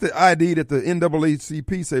 That's the ID that the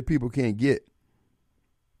NAACP say people can't get.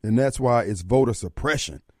 And that's why it's voter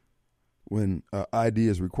suppression when ID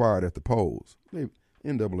is required at the polls. Maybe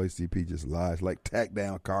NAACP just lies like tack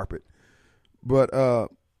down carpet. But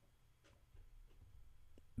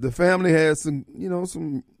the family has some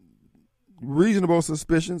reasonable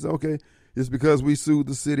suspicions. Okay, it's because we sued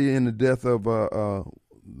the city in the death of the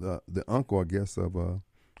uncle, I guess,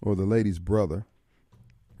 or the lady's brother,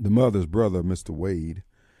 the mother's brother, Mr. Wade.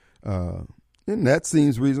 And that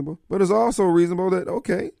seems reasonable. But it's also reasonable that,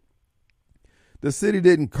 okay, the city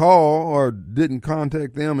didn't call or didn't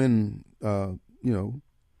contact them and,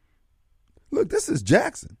 look, this is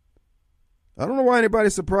Jackson. I don't know why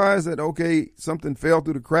anybody's surprised that, okay, something fell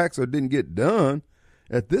through the cracks or didn't get done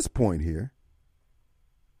at this point here.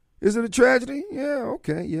 Is it a tragedy? Yeah,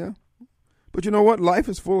 okay, yeah. But you know what? Life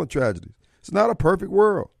is full of tragedies. It's not a perfect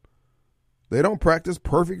world. They don't practice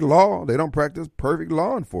perfect law. They don't practice perfect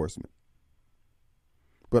law enforcement.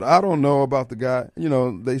 But I don't know about the guy.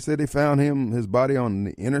 They said they found his body on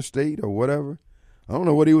the interstate or whatever. I don't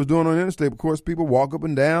know what he was doing on the interstate. Of course, people walk up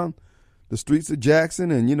and down the streets of Jackson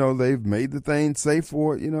and, they've made the thing safe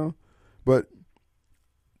for it, But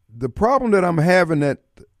the problem that I'm having, that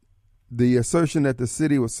the assertion that the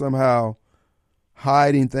city was somehow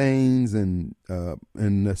hiding things and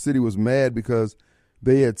the city was mad because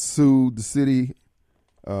they had sued the city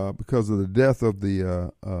because of the death of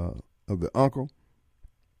the uncle.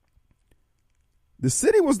 The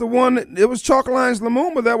city was the one it was Chalk Lines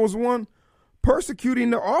Lumumba that was one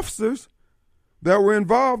persecuting the officers that were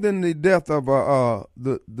involved in the death of the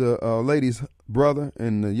lady's brother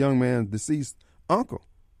and the young man's deceased uncle.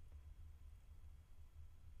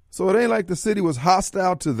 So it ain't like the city was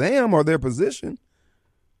hostile to them or their position.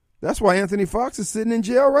 That's why Anthony Fox is sitting in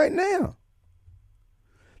jail right now.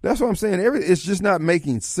 That's what I'm saying. It's just not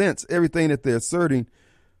making sense, everything that they're asserting.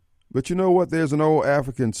 But you know what? There's an old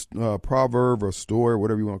African proverb or story,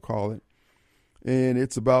 whatever you want to call it. And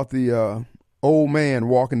it's about the old man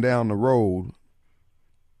walking down the road.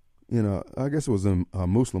 I guess it was in a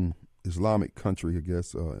Muslim Islamic country, I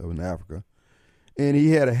guess, in Africa. And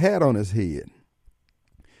he had a hat on his head.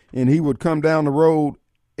 And he would come down the road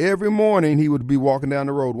every morning. He would be walking down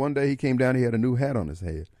the road. One day he came down, he had a new hat on his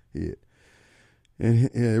head. And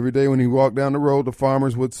every day when he walked down the road, the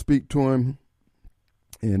farmers would speak to him.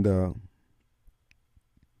 And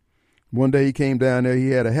one day he came down there, he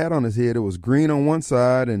had a hat on his head. It was green on one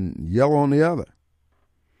side and yellow on the other.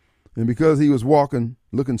 And because he was walking,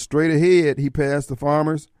 looking straight ahead, he passed the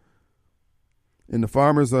farmers. And the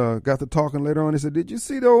farmers got to talking later on. They said, "Did you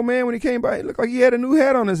see the old man when he came by? It looked like he had a new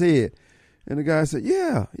hat on his head." And the guy said,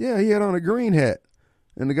 yeah, he had on a green hat.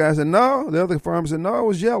 And the guy said, no. The other farmer said, no, it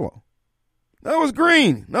was yellow. No, it was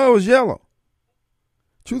green. No, it was yellow.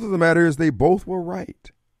 Truth of the matter is they both were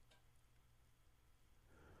right.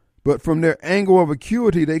 But from their angle of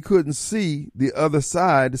acuity, they couldn't see the other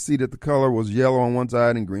side to see that the color was yellow on one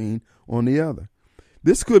side and green on the other.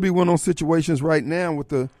 This could be one of those situations right now with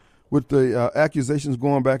the accusations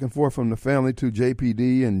going back and forth from the family to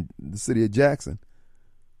JPD and the city of Jackson.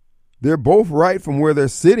 They're both right from where they're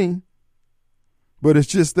sitting, but it's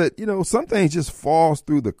just that, some things just falls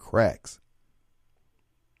through the cracks.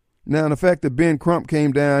 Now, the fact that Ben Crump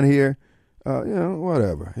came down here,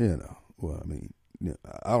 whatever, Well, I mean,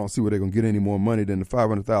 I don't see where they're going to get any more money than the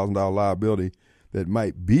 $500,000 liability that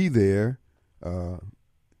might be there.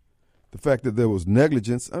 The fact that there was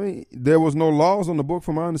negligence, I mean, there was no laws on the book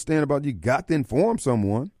from my understanding about you got to inform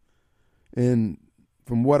someone. And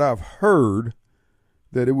from what I've heard,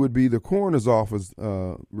 that it would be the coroner's office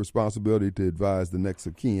responsibility to advise the next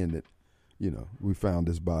of kin that, we found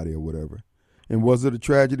this body or whatever. And was it a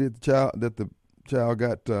tragedy that the child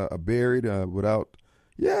got buried without?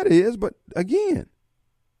 Yeah, it is. But again,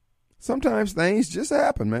 sometimes things just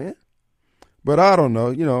happen, man. But I don't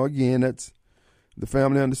know. Again, that's the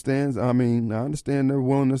family understands. I mean, I understand their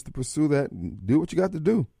willingness to pursue that and do what you got to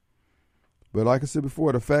do. But like I said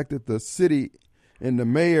before, the fact that the city and the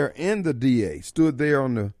mayor and the DA stood there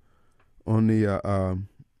on the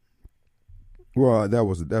that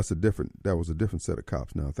was a different set of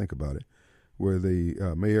cops. Now think about it, where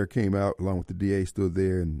the mayor came out along with the DA, stood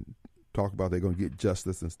there and talked about they're going to get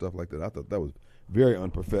justice and stuff like that. I thought that was very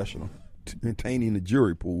unprofessional, tainting the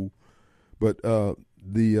jury pool. But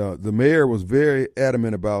the mayor was very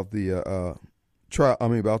adamant about the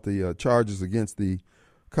charges against the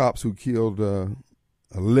cops who killed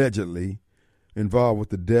allegedly involved with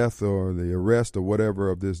the death or the arrest or whatever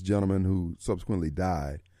of this gentleman who subsequently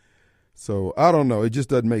died. So I don't know. It just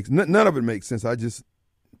doesn't make none of it makes sense. I just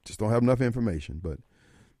don't have enough information, but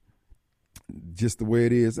just the way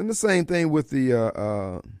it is. And the same thing with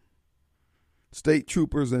the state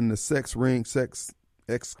troopers and the sex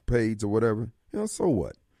escapades or whatever. So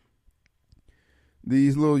what?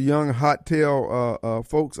 These little young hot tail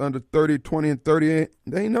folks under 30, 20, and 38,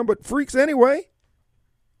 they ain't nothing but freaks anyway.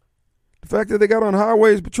 The fact that they got on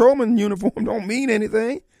highways patrolman uniform don't mean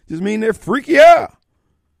anything. Just mean they're freaky out.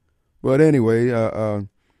 But anyway,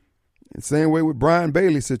 same way with Brian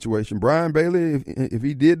Bailey's situation. Brian Bailey, if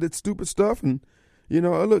he did that stupid stuff, and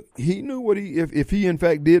look, he knew what if he in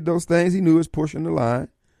fact did those things, he knew he was pushing the line.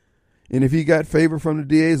 And if he got favor from the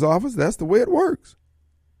DA's office, that's the way it works.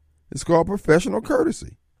 It's called professional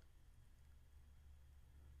courtesy.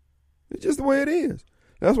 It's just the way it is.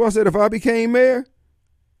 That's why I said if I became mayor,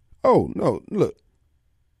 oh, no, look.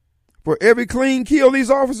 For every clean kill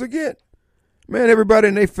these officers get, man, everybody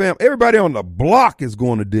in their family, everybody on the block is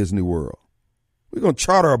going to Disney World. We're going to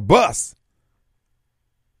charter a bus.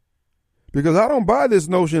 Because I don't buy this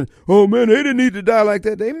notion, oh, man, they didn't need to die like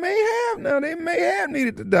that. They may have. Now, they may have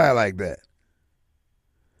needed to die like that.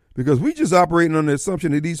 Because we just operating on the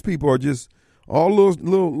assumption that these people are just all those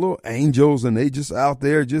little angels and they just out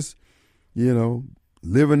there just,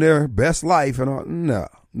 living their best life and all.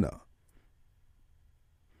 No.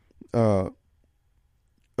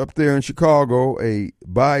 Up there in Chicago, a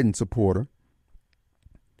Biden supporter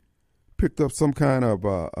picked up some kind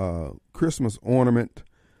of Christmas ornament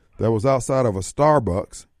that was outside of a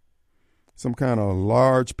Starbucks, some kind of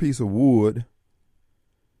large piece of wood,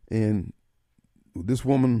 and this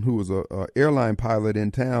woman who was a airline pilot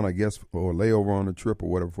in town, I guess, or layover on a trip or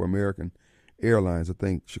whatever for American Airlines. I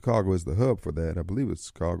think Chicago is the hub for that. I believe it's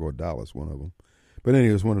Chicago or Dallas, one of them. But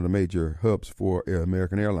anyway, it's one of the major hubs for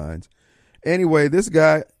American Airlines. Anyway, this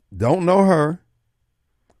guy, don't know her,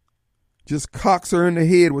 just cocks her in the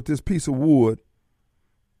head with this piece of wood.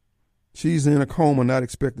 She's in a coma, not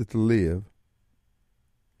expected to live.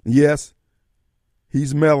 Yes,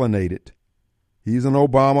 he's melanated. He's an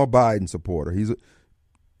Obama Biden supporter.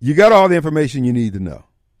 You got all the information you need to know.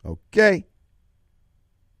 Okay?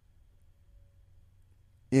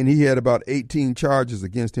 And he had about 18 charges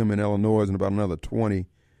against him in Illinois and about another 20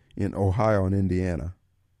 in Ohio and Indiana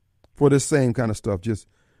for this same kind of stuff, just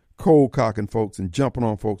cold cocking folks and jumping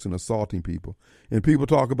on folks and assaulting people. And people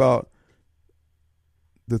talk about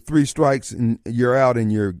the 3 strikes and you're out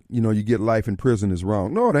and you get life in prison is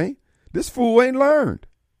wrong. No, it ain't. This fool ain't learned.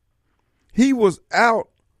 He was out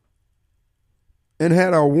and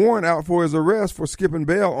had a warrant out for his arrest for skipping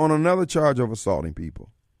bail on another charge of assaulting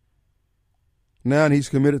people. Now he's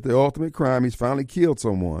committed the ultimate crime. He's finally killed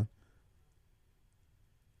someone.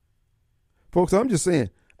 Folks, I'm just saying,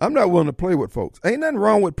 I'm not willing to play with folks. Ain't nothing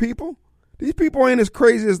wrong with people. These people ain't as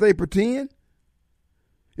crazy as they pretend.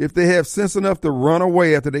 If they have sense enough to run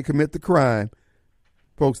away after they commit the crime,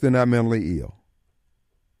 folks, they're not mentally ill.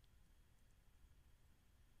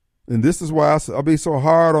 And this is why I'll be so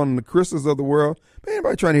hard on the Chris's of the world. Man,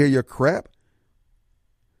 anybody trying to hear your crap?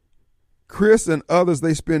 Chris and others,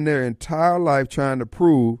 they spend their entire life trying to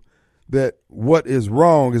prove that what is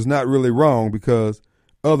wrong is not really wrong because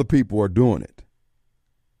other people are doing it.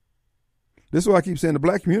 This is why I keep saying the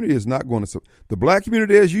black community is not going to, the black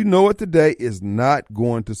community as you know it today is not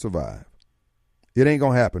going to survive. It ain't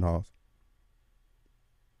going to happen, Hoss.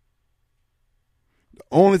 The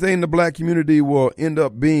only thing the black community will end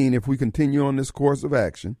up being if we continue on this course of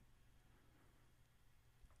action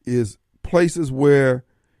is places where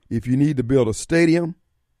if you need to build a stadium,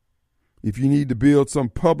 if you need to build some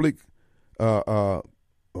public a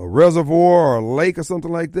reservoir or a lake or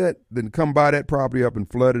something like that, then come buy that property up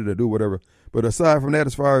and flood it or do whatever. But aside from that,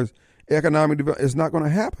 as far as economic development, it's not going to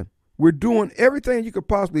happen. We're doing everything you could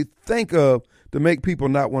possibly think of to make people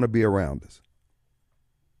not want to be around us.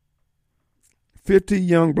 50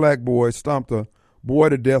 young black boys stomped a boy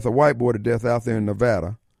to death, a white boy to death out there in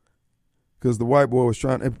Nevada because the white boy was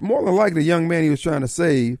trying, and more than likely the young man he was trying to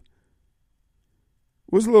save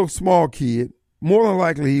was a little small kid. More than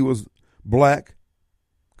likely he was black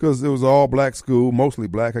because it was an all-black school, mostly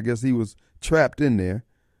black. I guess he was trapped in there.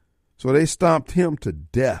 So they stomped him to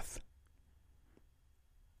death.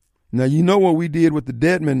 Now, you know what we did with the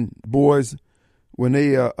Deadman boys when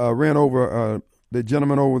they ran over the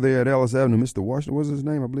gentleman over there at Ellis Avenue, Mr. Washington, what was his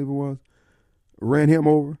name? I believe it was. Ran him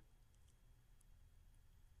over.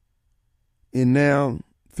 And now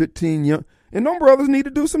 15 young, and them brothers need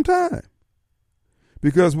to do some time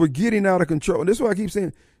because we're getting out of control. And this is why I keep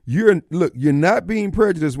saying, you're not being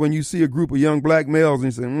prejudiced when you see a group of young black males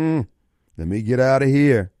and you say, let me get out of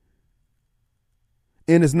here.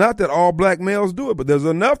 And it's not that all black males do it, but there's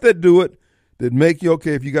enough that do it that make you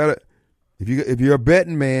okay. If you're a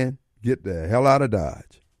betting man, get the hell out of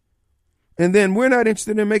Dodge. And then we're not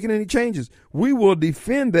interested in making any changes. We will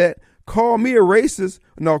defend that. Call me a racist.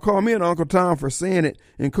 No, call me an Uncle Tom for saying it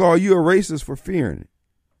and call you a racist for fearing it.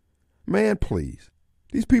 Man, please.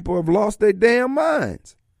 These people have lost their damn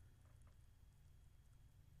minds.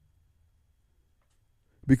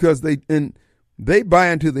 Because they buy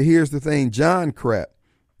into the here's the thing, John crap,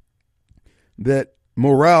 that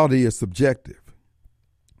morality is subjective.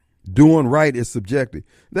 Doing right is subjective.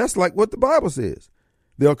 That's like what the Bible says.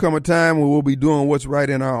 There'll come a time when we'll be doing what's right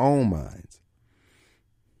in our own minds.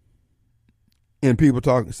 And people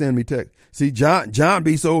send me text. See, John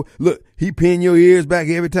be so, look, he pin your ears back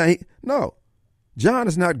every time. No, John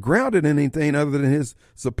is not grounded in anything other than his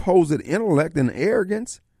supposed intellect and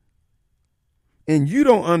arrogance. And you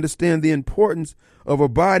don't understand the importance of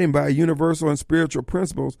abiding by universal and spiritual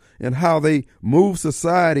principles and how they move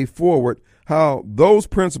society forward, how those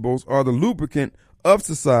principles are the lubricant of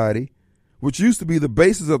society, which used to be the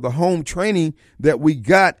basis of the home training that we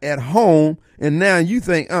got at home. And now you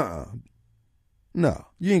think, no,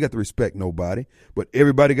 you ain't got to respect nobody, but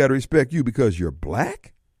everybody got to respect you because you're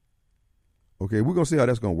black. Okay, we're going to see how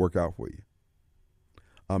that's going to work out for you.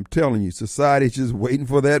 I'm telling you, society's just waiting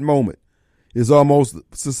for that moment.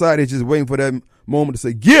 Society's just waiting for that moment to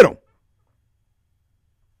say, get them.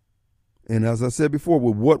 And as I said before,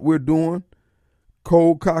 with what we're doing,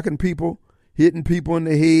 cold cocking people, hitting people in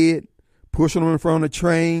the head, pushing them in front of the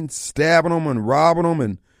train, stabbing them and robbing them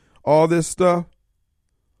and all this stuff.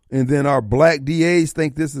 And then our black DAs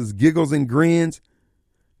think this is giggles and grins,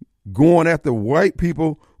 going after white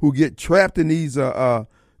people who get trapped in these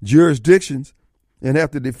jurisdictions and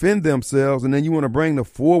have to defend themselves. And then you want to bring the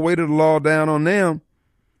full weight of the law down on them.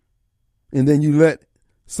 And then you let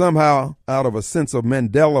somehow, out of a sense of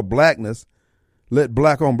Mandela blackness, let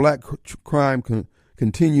black-on-black crime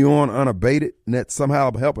continue on unabated, and that's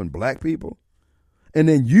somehow helping black people? And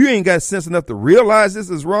then you ain't got sense enough to realize this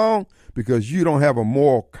is wrong because you don't have a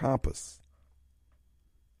moral compass.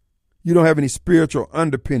 You don't have any spiritual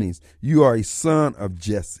underpinnings. You are a son of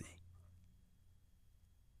Jesse.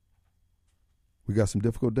 We got some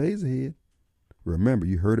difficult days ahead. Remember,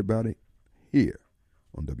 you heard about it here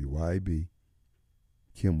on WYAB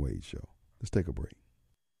Kim Wade Show. Let's take a break.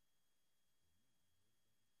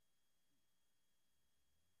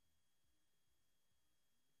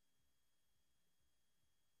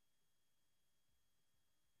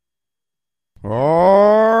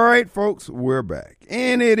 All right, folks, we're back.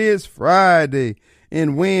 And it is Friday.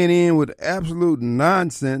 And weighing in with absolute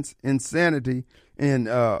nonsense, insanity, and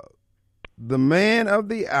the man of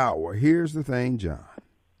the hour. Here's the thing, John.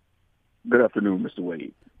 Good afternoon, Mr.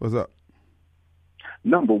 Wade. What's up?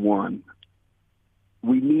 Number one,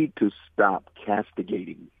 we need to stop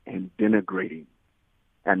castigating and denigrating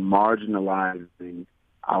and marginalizing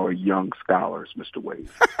our young scholars, Mr. Wade.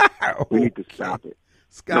 We need to stop it.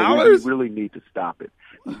 Scholars? No, we really need to stop it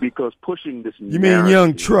because pushing this You mean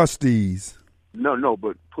young trustees? No,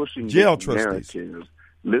 but pushing jail this trustees. narrative.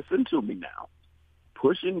 Listen to me now.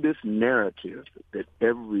 Pushing this narrative that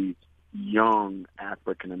every young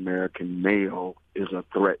African-American male is a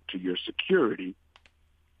threat to your security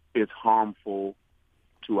is harmful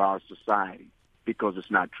to our society because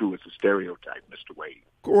it's not true. It's a stereotype, Mr. Wade.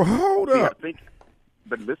 Hold up.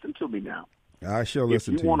 But listen to me now. I shall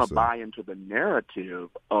listen to you. If you want to buy into the narrative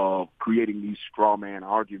of creating these straw man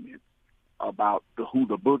arguments about who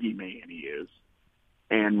the boogeyman is,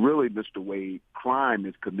 and really, Mr. Wade, crime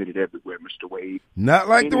is committed everywhere, Mr. Wade. Not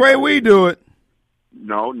like the way we do it.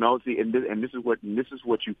 No. See, and this is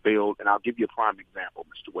what you failed. And I'll give you a prime example,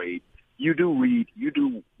 Mr. Wade. You do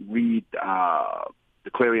read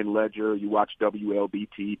the Clarion Ledger. You watch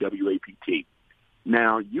WLBT, WAPT.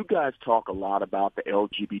 Now, you guys talk a lot about the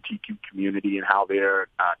LGBTQ community and how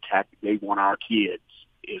they want our kids,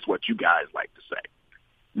 is what you guys like to say.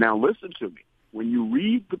 Now, listen to me. When you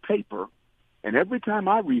read the paper, and every time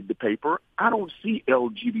I read the paper, I don't see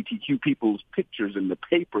LGBTQ people's pictures in the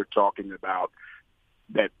paper talking about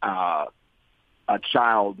that a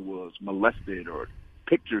child was molested or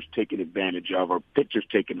pictures taken advantage of or pictures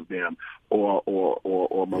taken of them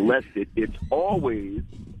or molested. It's always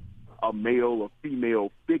a male or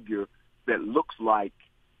female figure that looks like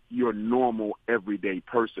your normal everyday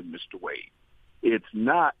person, Mr. Wade. It's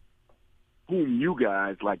not whom you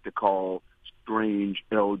guys like to call strange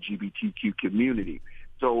LGBTQ community.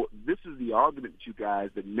 So this is the argument that you guys,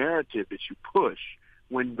 the narrative that you push,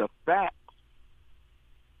 when the facts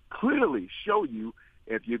clearly show you,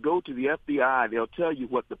 if you go to the FBI, they'll tell you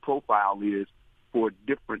what the profile is for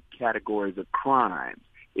different categories of crimes.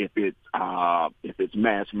 If it's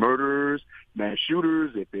mass murderers, mass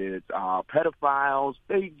shooters, if it's pedophiles,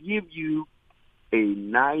 they give you a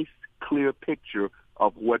nice, clear picture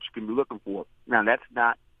of what you can be looking for. Now, that's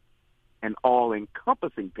not an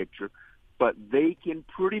all-encompassing picture, but they can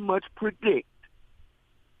pretty much predict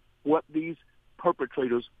what these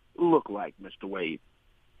perpetrators look like, Mr. Wade.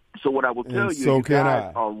 So what I will tell you, you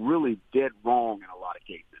guys are really dead wrong in a lot of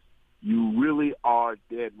cases. You really are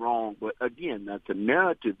dead wrong. But again, that's a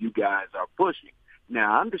narrative you guys are pushing.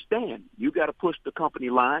 Now, I understand you got to push the company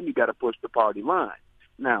line. You got to push the party line.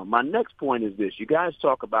 Now, my next point is this. You guys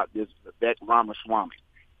talk about this Vivek Ramaswamy.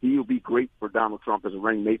 He will be great for Donald Trump as a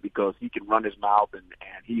running mate because he can run his mouth and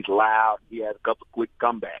he's loud. He has a couple of quick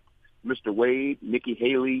comebacks. Mr. Wade, Nikki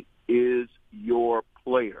Haley is your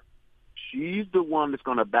player. She's the one that's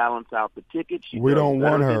going to balance out the ticket. We don't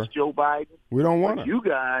want her. Joe Biden. We don't want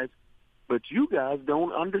her. But you guys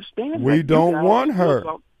don't understand. We don't want her.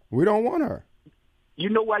 We don't want her. You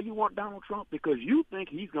know why you want Donald Trump? Because you think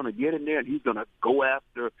he's going to get in there and he's going to go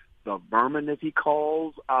after the vermin, as he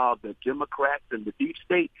calls the Democrats and the deep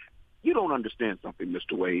state. You don't understand something,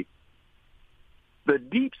 Mr. Wade. The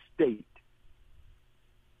deep state,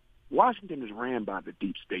 Washington is ran by the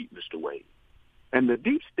deep state, Mr. Wade. And the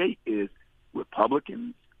deep state is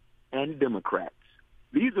Republicans and Democrats.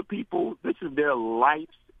 These are people, this is their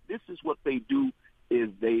lives. This is what they do, is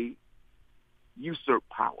they usurp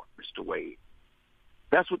power, Mr. Wade.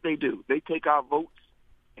 That's what they do. They take our votes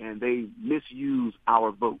and they misuse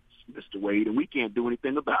our votes, Mr. Wade, and we can't do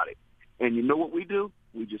anything about it. And you know what we do?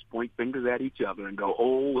 We just point fingers at each other and go,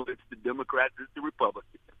 oh, it's the Democrats, it's the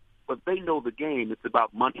Republicans. But they know the game. It's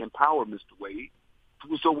about money and power, Mr. Wade.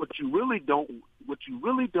 So what you really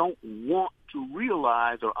don't want to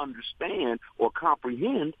realize or understand or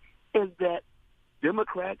comprehend is that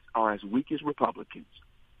Democrats are as weak as Republicans.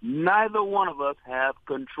 Neither one of us have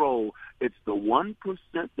control. It's the 1%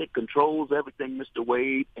 that controls everything, Mr.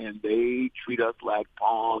 Wade, and they treat us like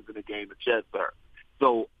pawns in a game of chess, sir.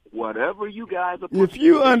 So whatever you guys are pushing, if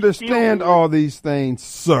you understand all these things,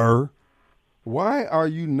 sir, why are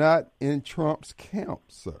you not in Trump's camp,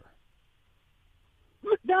 sir?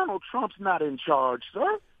 Donald Trump's not in charge,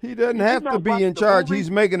 sir. He doesn't have to be in charge.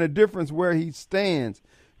 He's making a difference where he stands.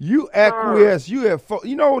 You acquiesce. You have,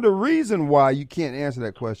 you know, the reason why you can't answer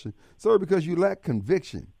that question, sir, because you lack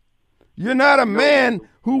conviction. You're not a man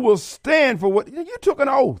who will stand for what you took an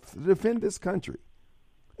oath to defend this country,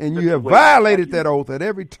 and you have violated that oath at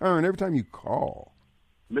every turn, every time you call.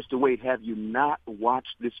 Mr. Wade, have you not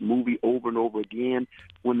watched this movie over and over again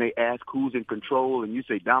when they ask who's in control and you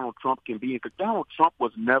say Donald Trump can be in control? Donald Trump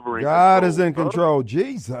was never in control. God is in control.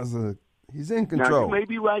 Jesus, he's in control. Now, you may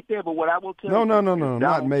be right there, but what I will tell you No,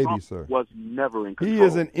 not maybe, Trump sir. was never in control. He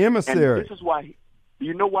is an emissary. And this is why,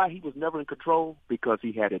 you know why he was never in control? Because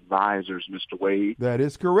he had advisors, Mr. Wade. That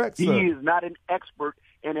is correct, sir. He is not an expert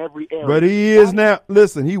in every area. But he is now.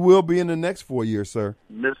 Listen, he will be in the next 4 years, sir.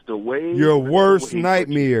 Mr. Wade. Your worst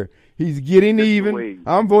nightmare. He's getting even. Wade.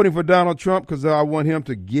 I'm voting for Donald Trump because I want him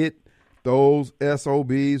to get those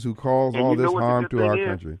SOBs who cause all this harm to our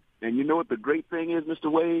country. And you know what the great thing is,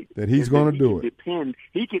 Mr. Wade? That he's going to do it.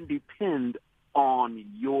 He can depend on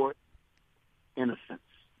your innocence.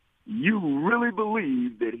 You really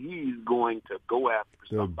believe that he's going to go after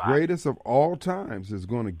somebody. The greatest of all times is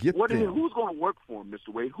going to get them. Who's going to work for him,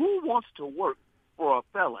 Mr. Wade? Who wants to work for a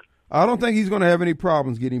felon? I don't think he's going to have any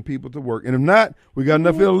problems getting people to work. And if not, we got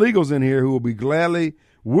enough illegals in here who will be gladly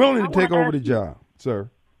willing to take over the job,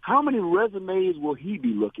 sir. How many resumes will he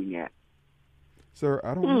be looking at? Sir,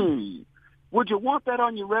 I don't know. Would you want that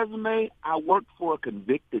on your resume? I worked for a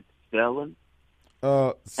convicted felon.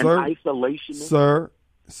 Sir, an isolationist.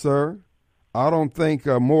 Sir, I don't think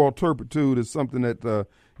moral turpitude is something that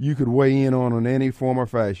you could weigh in on in any form or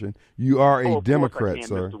fashion. You are a Democrat,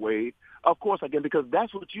 sir. Mr. Wade. Of course I can, because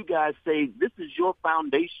that's what you guys say. This is your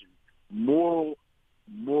foundation, moral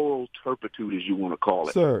turpitude, as you want to call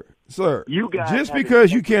it. Sir, you guys just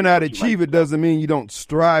because you cannot achieve it doesn't mean you don't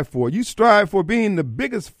strive for it. You strive for being the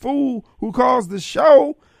biggest fool who calls the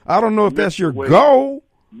show. I don't know if that's your goal,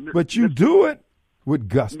 but you do it with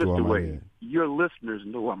gusto. Mr. Wade, your listeners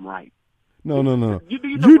know I'm right. No.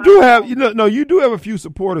 You do have a few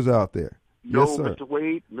supporters out there. No, yes, sir. Mr.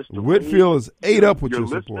 Wade. Whitfield is ate up with your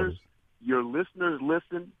supporters. Your listeners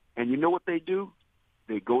listen, and you know what they do?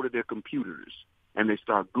 They go to their computers and they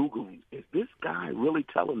start Googling, is this guy really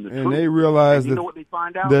telling the truth? And they realize you know what they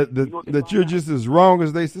find out? that you're just as wrong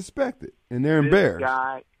as they suspected, and they're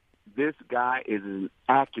embarrassed. This guy is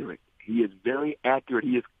accurate. He is very accurate.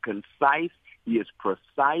 He is concise. He is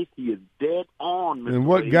precise. He is dead on, Mr. And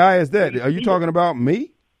what Wade. guy is that? Are you talking about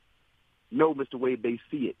me? No, Mr. Wade, they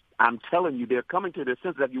see it. I'm telling you, they're coming to their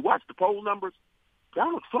senses. Have you watched the poll numbers?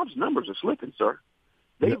 Donald Trump's numbers are slipping, sir.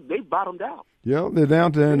 They've bottomed out. Yeah, they're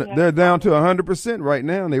down to 100% right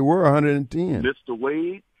now, and they were 110. Mr.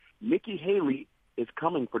 Wade, Nikki Haley is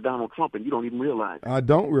coming for Donald Trump, and you don't even realize it. I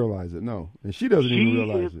don't realize it, no. And she doesn't even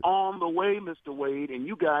realize it. She is on the way, Mr. Wade, and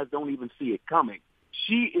you guys don't even see it coming.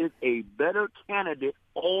 She is a better candidate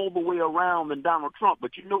all the way around than Donald Trump.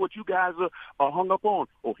 But you know what you guys are hung up on?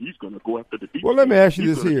 Oh, he's going to go after the DPP. Well, let me ask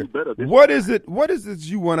you this here. What is it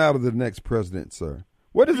you want out of the next president, sir?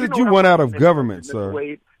 What is it you want out of government, sir?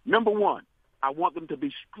 Wade, number one, I want them to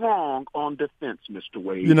be strong on defense, Mr.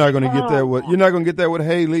 Wade. You're not going to get that with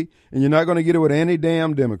Haley, and you're not going to get it with any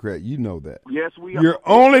damn Democrat. You know that. Yes, we are. You're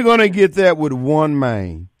only going to get that with one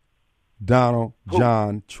man, Donald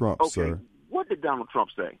John Trump, sir. What did Donald Trump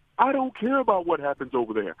say? I don't care about what happens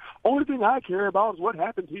over there. Only thing I care about is what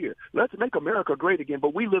happens here. Let's make America great again.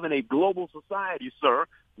 But we live in a global society, sir.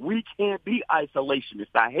 We can't be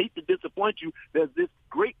isolationists. I hate to disappoint you. There's this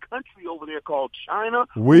great country over there called China.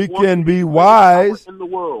 We can be wise. In the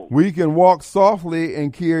world. We can walk softly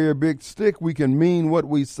and carry a big stick. We can mean what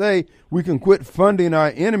we say. We can quit funding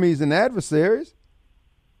our enemies and adversaries.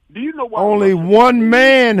 Do you know why? Only one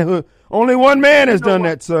man has done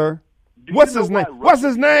that, sir. What's his name? What's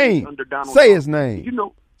his name? Say his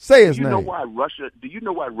name. Say his name. Do you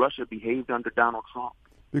know why Russia behaved under Donald Trump?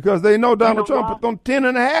 Because they know Donald Trump put them 10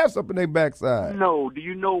 and a halves up in their backside. No. Do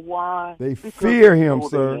you know why? They fear him,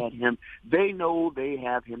 sir. They know they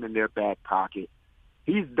have him in their back pocket.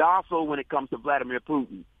 He's docile when it comes to Vladimir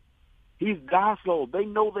Putin. He's docile. They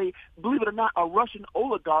know believe it or not, a Russian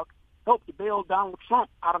oligarch helped bail Donald Trump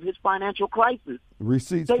out of his financial crisis.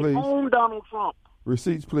 Receipts, please. They own Donald Trump.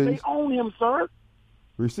 Receipts, please. They own him, sir.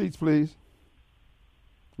 Receipts, please.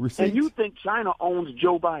 Receipts. And you think China owns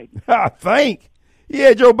Joe Biden? I think. He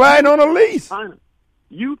had Joe Biden on a lease. China.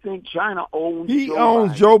 You think China owns He Joe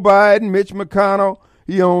owns Biden? Joe Biden, Mitch McConnell.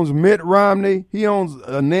 He owns Mitt Romney. He owns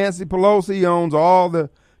Nancy Pelosi. He owns all the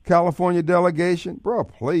California delegation. Bro,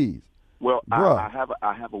 please. Well, Bruh.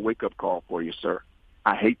 I have a wake-up call for you, sir.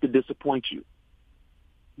 I hate to disappoint you.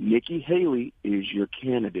 Nikki Haley is your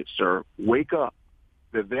candidate, sir. Wake up.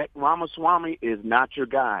 Vivek Ramaswamy is not your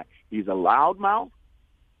guy. He's a loudmouth,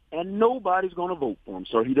 and nobody's going to vote for him,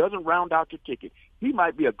 sir. He doesn't round out your ticket. He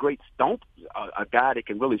might be a great a guy that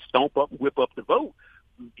can really stomp up and whip up the vote.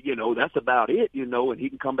 You know, that's about it, you know, and he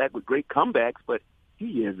can come back with great comebacks, but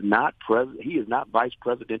he is not vice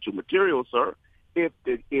presidential material, sir.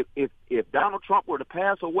 If Donald Trump were to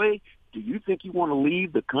pass away, do you think you want to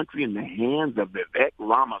leave the country in the hands of Vivek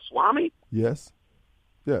Ramaswamy? Yes.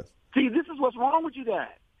 Yes. See, this is what's wrong with you guys.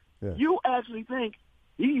 Yeah. You actually think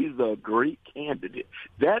he's a great candidate.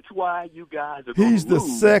 That's why you guys are He's going the to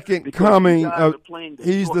lose, second because coming you guys of are playing the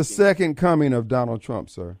he's short the game. second coming of Donald Trump,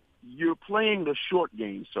 sir. You're playing the short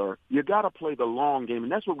game, sir. You got to play the long game,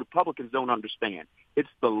 and that's what Republicans don't understand. It's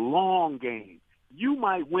the long game. You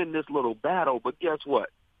might win this little battle, but guess what?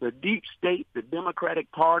 The deep state, the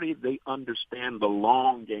Democratic Party, they understand the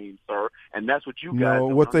long game, sir, and that's what you guys No,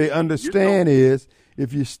 don't what they understand is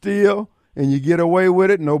if you steal and you get away with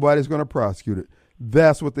it, nobody's going to prosecute it.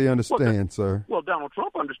 That's what they understand, sir. Well, Donald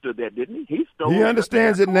Trump understood that, didn't he? He stole He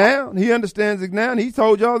understands it now. He understands it now, and he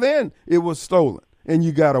told y'all then it was stolen, and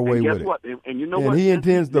you got away and guess with what? it. And you know and what? he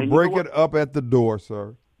intends to And you break know it what? up at the door,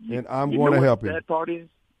 sir, and I'm You going know to what help the him. sad part is?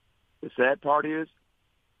 The sad part is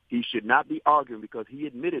he should not be arguing because he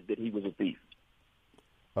admitted that he was a thief.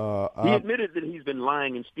 He admitted that he's been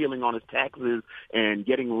lying and stealing on his taxes and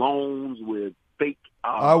getting loans with fake.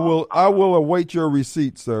 I will await your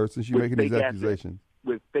receipt, sir, since you're with making these fake accusations.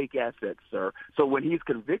 with fake assets, sir. So when he's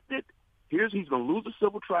convicted, he's going to lose a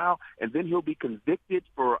civil trial, and then he'll be convicted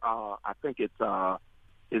for I think it's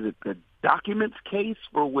is it the documents case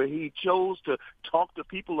for where he chose to talk to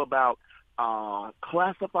people about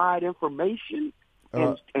classified information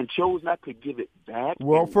and chose not to give it back.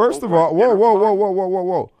 Well, first of all,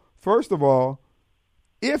 whoa. First of all,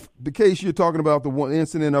 if the case you're talking about, the one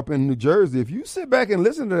incident up in New Jersey, if you sit back and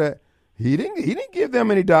listen to that, he didn't give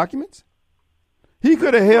them any documents. He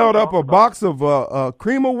could have held up a box of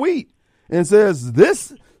cream of wheat and says that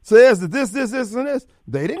this, and this.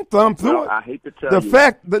 They didn't thumb through it. I hate to tell the you.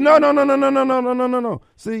 fact that no.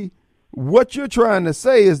 See, what you're trying to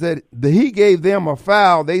say is that he gave them a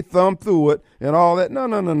file, they thumbed through it, and all that. No.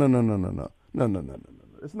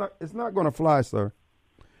 It's not going to fly, sir.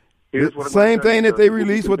 Same thing that they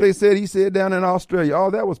released what they said he said down in Australia.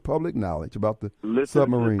 All that was public knowledge about the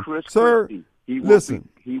submarine. Sir, listen.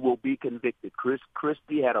 He will be convicted. Chris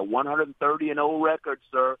Christie had a 130-0 record,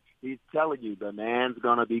 sir. He's telling you the man's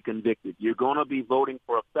going to be convicted. You're going to be voting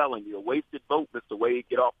for a felon. You're a wasted vote, Mr. Wade.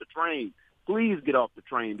 Get off the train. Please get off the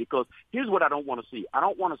train, because here's what I don't want to see. I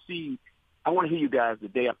want to hear you guys the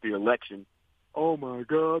day after your election. Oh, my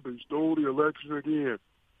God, they stole the election again.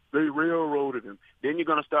 They railroaded him. Then you're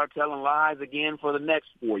going to start telling lies again for the next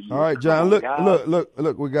 4 years. All right, John,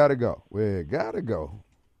 look, we got to go. We got to go.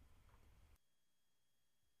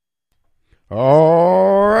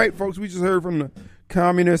 All right, folks, we just heard from the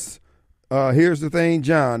communists. Here's the thing,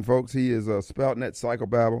 John, folks, he is spouting that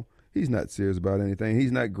psychobabble. He's not serious about anything.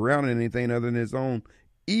 He's not grounding anything other than his own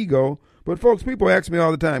ego. But, folks, people ask me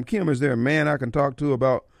all the time, Kim, is there a man I can talk to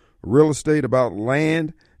about real estate, about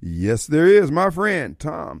land? Yes, there is, my friend,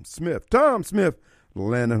 Tom Smith. Tom Smith,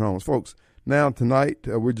 Land and Homes. Folks, now tonight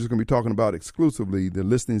we're just going to be talking about exclusively the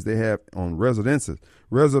listings they have on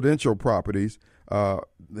residential properties.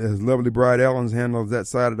 His lovely bride Ellen's handles that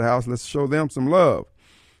side of the house. Let's show them some love.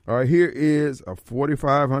 All right, here is a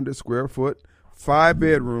 4,500 square foot,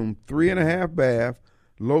 5-bedroom, 3.5 bath,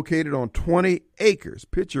 located on 20 acres.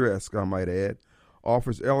 Picturesque, I might add.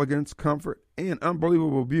 Offers elegance, comfort, and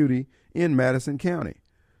unbelievable beauty in Madison County.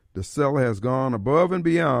 The seller has gone above and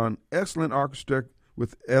beyond excellent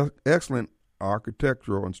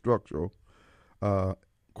architectural and structural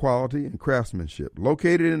quality and craftsmanship.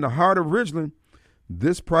 Located in the heart of Ridgeland,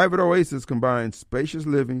 this private oasis combines spacious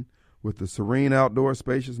living with the serene outdoor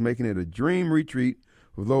spaces, making it a dream retreat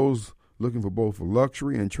for those looking for both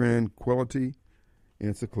luxury and tranquility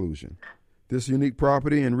and seclusion. This unique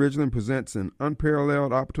property in Ridgeland presents an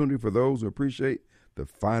unparalleled opportunity for those who appreciate the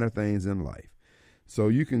finer things in life. So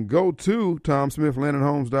you can go to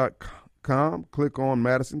TomSmithLandandHomes.com, click on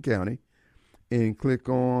Madison County, and click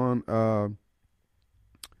on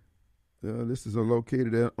this is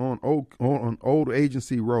located on Old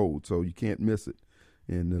Agency Road, so you can't miss it.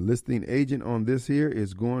 And the listing agent on this here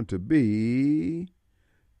is going to be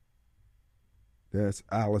That's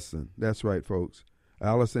Allison. That's right, folks.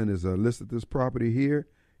 Allison is listed this property here,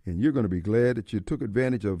 and you're going to be glad that you took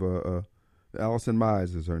advantage of Allison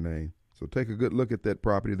Mize is her name. So take a good look at that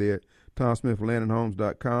property there at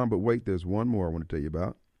TomSmithLandandHomes.com. But wait, there's one more I want to tell you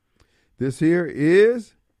about. This here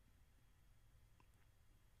is,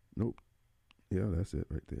 nope. Yeah, that's it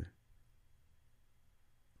right there.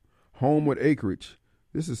 Homewood Acreage.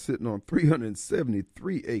 This is sitting on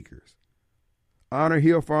 373 acres. Honor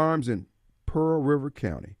Hill Farms in Pearl River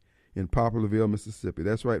County in Poplarville, Mississippi.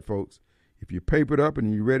 That's right, folks. If you're papered up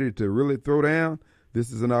and you're ready to really throw down,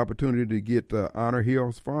 this is an opportunity to get Honor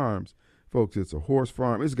Hills Farms. Folks, it's a horse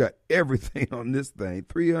farm. It's got everything on this thing.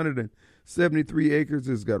 373 acres.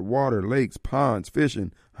 It's got water, lakes, ponds,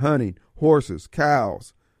 fishing, hunting, horses,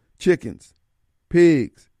 cows, chickens,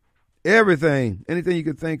 pigs, everything. Anything you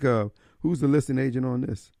could think of. Who's the listing agent on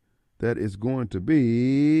this? That is going to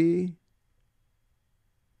be...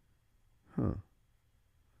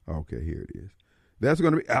 Okay, here it is. That's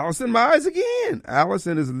going to be Allison Mize again.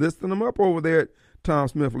 Allison is listing them up over there at Tom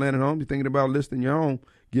Smith Land and Home. You're thinking about listing your home,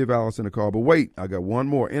 give Allison a call. But wait, I got one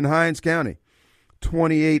more. In Hinds County,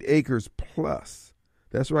 28 acres plus.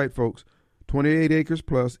 That's right, folks. 28 acres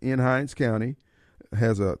plus in Hinds County.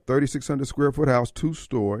 Has a 3,600 square foot house,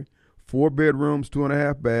 2-story, 4 bedrooms,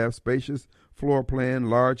 2.5 baths, spacious floor plan,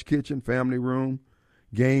 large kitchen, family room,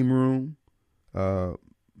 game room,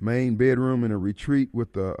 main bedroom, and a retreat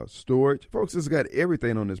with storage. Folks, it's got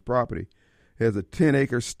everything on this property. Has a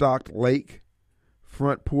 10-acre stocked lake,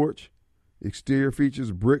 front porch, exterior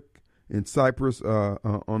features brick and cypress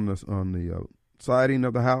on the siding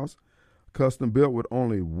of the house. Custom built with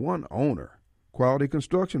only one owner. Quality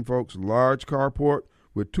construction, folks. Large carport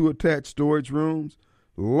with 2 attached storage rooms.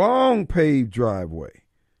 Long paved driveway.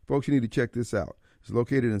 Folks, you need to check this out. It's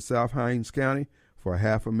located in South Hinds County for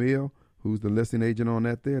 $500,000. Who's the listing agent on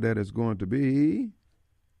that there? That is going to be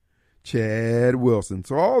Chad Wilson.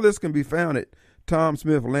 So all this can be found at Tom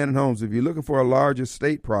Smith Land and Homes. If you're looking for a large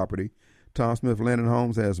estate property, Tom Smith Land and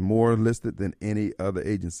Homes has more listed than any other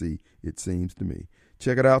agency, it seems to me.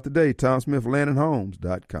 Check it out today,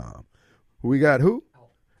 TomSmithLandandHomes.com. We got who?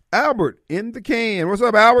 Albert in the can. What's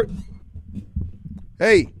up, Albert?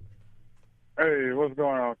 Hey. Hey, what's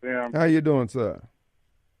going on, Tim? How you doing, sir?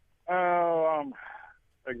 I'm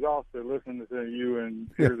exhausted listening to you and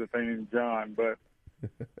here's the thing, John. But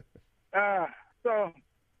so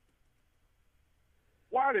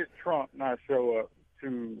why did Trump not show up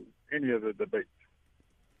to any of the debates?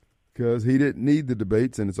 Because he didn't need the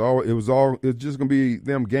debates, and it's just going to be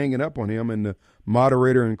them ganging up on him, and the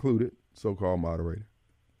moderator included, so-called moderator.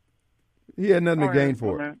 He had nothing to gain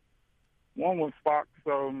for it. One was Fox,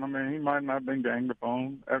 so he might not have been ganged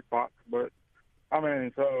upon at Fox, but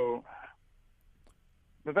so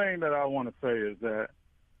the thing that I want to say is that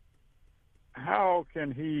how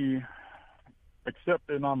can he accept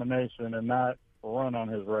the nomination and not run on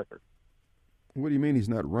his record? What do you mean he's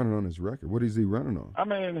not running on his record? What is he running on?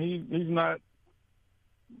 He's not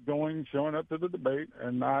showing up to the debate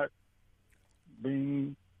and not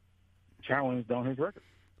being challenged on his record.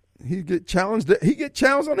 He get challenged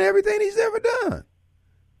on everything he's ever done.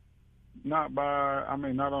 Not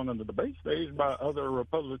on the debate stage by other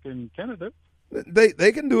Republican candidates.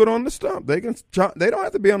 They can do it on the stump. They don't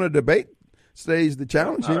have to be on a debate stage to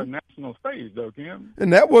challenge him. Not a national stage, though, Kim.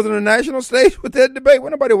 And that wasn't a national stage with that debate.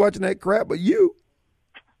 Wasn't nobody watching that crap but you.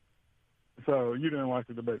 So you didn't watch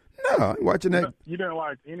the debate? No, I ain't watching that. You didn't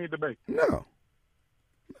watch any debate? No.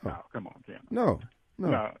 No, come on, Kim. No.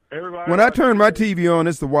 Everybody. When I turn my TV on,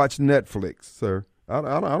 it's to watch Netflix, sir. I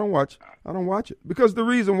don't watch it because the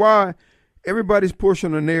reason why everybody's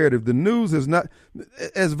pushing a narrative. The news is not,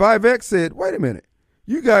 as Vivek said. Wait a minute,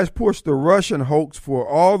 you guys pushed the Russian hoax for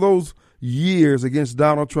all those years against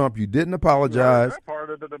Donald Trump. You didn't apologize. That part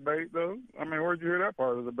of the debate, though. Where'd you hear that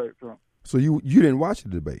part of the debate from? So you didn't watch the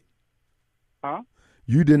debate? Huh?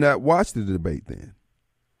 You did not watch the debate then?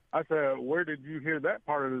 I said, where did you hear that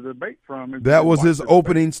part of the debate from? That was his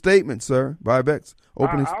opening statement, sir. Vivek's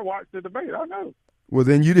opening. I watched the debate. I know. Well,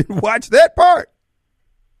 then you didn't watch that part.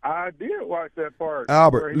 I did watch that part.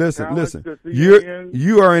 Albert, listen.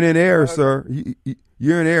 You are in an error, sir.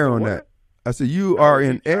 You're in error on that. I said you are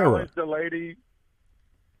in error. The lady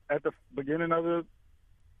at the beginning of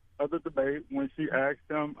the debate when she asked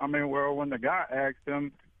him. When the guy asked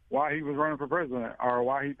him why he was running for president or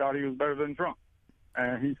why he thought he was better than Trump,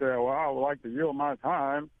 and he said, "Well, I would like to yield my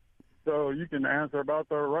time so you can answer about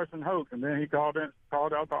the Russian hoax." And then he called out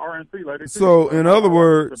the RNC lady. So in other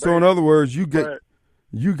words, you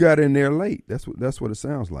got in there late. That's what it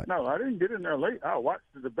sounds like. No, I didn't get in there late. I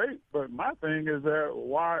watched the debate, but my thing is that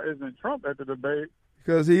why isn't Trump at the debate?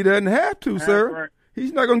 Because he doesn't have to, sir. Right.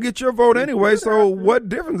 He's not going to get your vote anyway, so what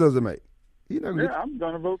difference does it make? He's not gonna get... I'm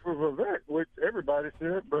going to vote for Vivek, which everybody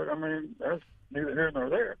said, but, I mean, that's neither here nor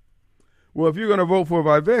there. Well, if you're going to vote for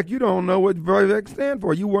Vivek, you don't know what Vivek stands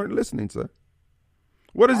for. You weren't listening, sir.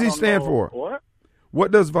 What does he stand for? What?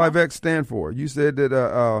 What does Vivek stand for? You said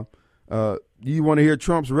that you want to hear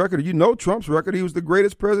Trump's record. You know Trump's record. He was the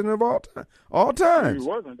greatest president of all times. He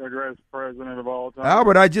wasn't the greatest president of all time.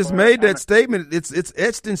 Albert, I just made that statement. It's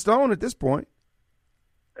etched in stone at this point.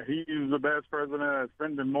 He was the best president at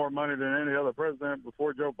spending more money than any other president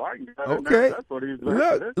before Joe Biden. Okay. That's what he's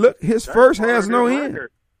Look, his first has no end.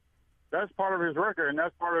 That's part of his record, and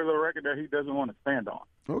that's part of the record that he doesn't want to stand on.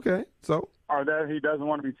 Okay, so? Or that he doesn't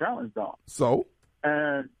want to be challenged on. So?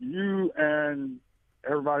 And you and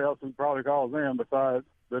everybody else who probably calls in, besides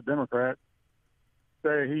the Democrats,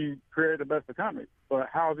 say he created the best economy. But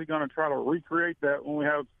how is he going to try to recreate that when we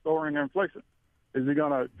have soaring inflation? Is he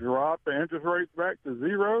going to drop the interest rates back to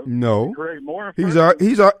zero? No. Create more inflation?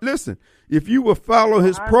 He's listen, if you will follow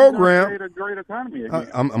his program. Create a great economy again?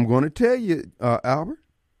 I'm going to tell you, Albert.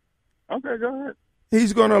 Okay, go ahead.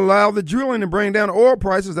 He's going to allow the drilling to bring down oil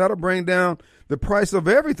prices. That'll bring down the price of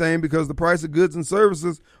everything because the price of goods and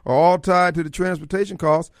services are all tied to the transportation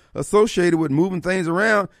costs associated with moving things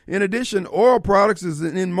around. In addition, oil products is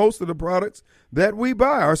in most of the products that we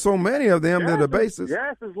buy, are so many of them that are basis.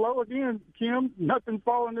 Gas is low again, Kim. Nothing's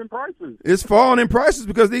falling in prices. It's falling in prices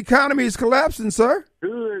because the economy is collapsing, sir.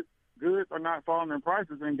 Goods are not falling in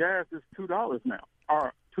prices, and gas is $2 now,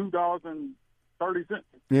 or $2.30.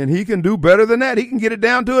 And he can do better than that. He can get it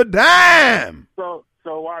down to a dime. So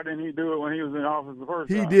why didn't he do it when he was in office the first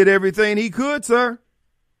time? He did everything he could, sir.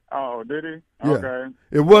 Oh, did he? Yeah. Okay.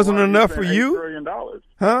 It wasn't enough for you? $8 trillion.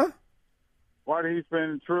 Huh? Why did he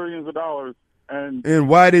spend trillions of dollars? And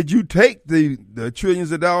why did you take the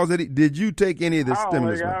trillions of dollars did you take any of the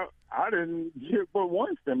stimulus money? I didn't get but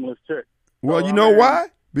one stimulus check. Well, you know why?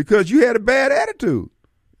 Because you had a bad attitude.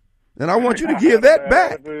 And I want you to give that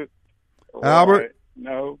back. Albert? Right.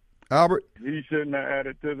 No. Albert? He shouldn't have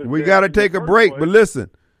added to the We got to take a break, but listen.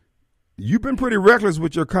 You've been pretty reckless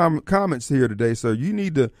with your comments here today, so you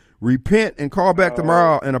need to repent and call back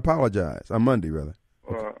tomorrow and apologize. On Monday, rather.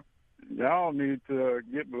 Y'all need to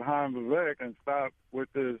get behind Vivek and stop with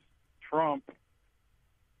this Trump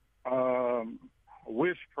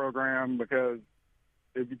wish program, because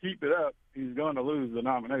if you keep it up, he's going to lose the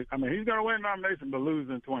nomination. I mean, he's going to win the nomination but lose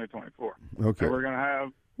in 2024. Okay. And we're going to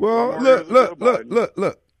have... Well,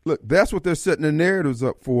 look. That's what they're setting the narratives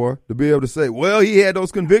up for, to be able to say, well, he had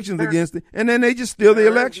those convictions against him, and then they just steal the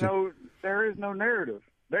election. There is no narrative.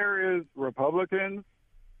 There is Republicans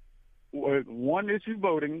with one issue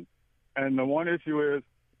voting, and the one issue is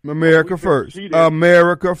America first.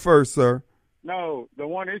 America first, sir. No, the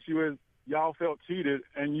one issue is y'all felt cheated,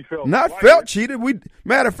 and you felt felt cheated.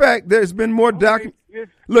 Matter of fact, there's been more document.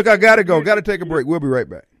 Look, I gotta go. Got to take a break. We'll be right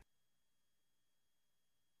back.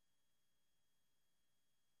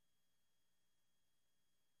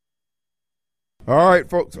 All right,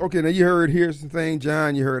 folks. Okay, now you heard, here's the thing,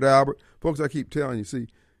 John, you heard Albert. Folks, I keep telling you, see,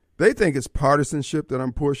 they think it's partisanship that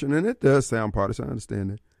I'm pushing, and it does sound partisan, I understand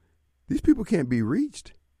that. These people can't be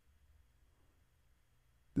reached.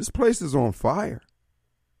 This place is on fire.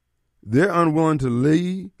 They're unwilling to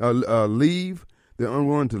leave. They're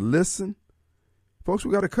unwilling to listen. Folks,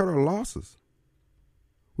 we got to cut our losses.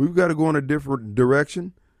 We've got to go in a different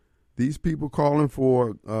direction. These people calling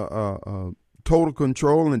for total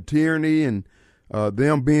control and tyranny and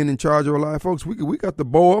them being in charge of our life. Folks, we got to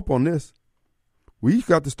bow up on this. We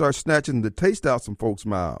got to start snatching the taste out some folks'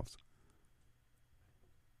 mouths.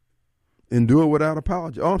 And do it without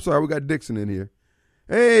apology. Oh, I'm sorry, we got Dixon in here.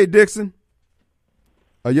 Hey, Dixon.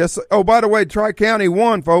 Yes, sir. Oh, by the way, Tri-County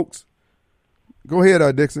won, folks. Go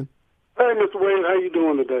ahead, Dixon. Hey, Mr. Wayne, how you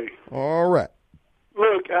doing today? All right.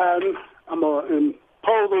 Look, I'm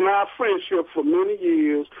imposing our friendship for many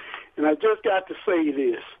years, and I just got to say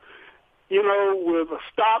this. You know, with a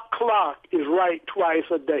stop clock is right twice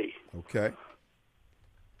a day. Okay.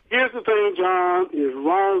 Here's the thing, John, is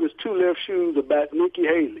wrong as two left shoes about Nikki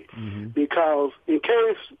Haley. Mm-hmm. Because in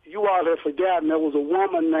case you all have forgotten, there was a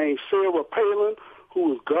woman named Sarah Palin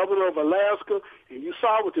who was governor of Alaska, and you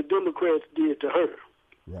saw what the Democrats did to her.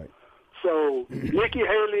 Right. So Nikki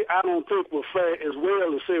Haley, I don't think will fare as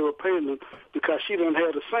well as Sarah Palin because she doesn't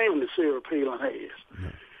have the same that Sarah Palin has.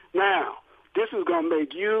 Right. Now, this is going to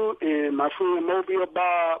make you and my friend Mobile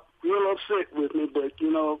Bob real upset with me, but,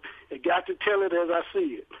 you know, I got to tell it as I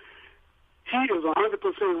see it. He is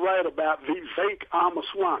 100% right about Vivek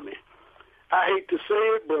Ramaswamy. I hate to say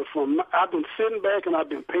it, but I've been sitting back and I've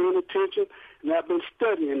been paying attention and I've been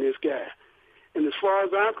studying this guy. And as far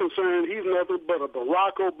as I'm concerned, he's nothing but a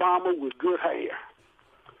Barack Obama with good hair.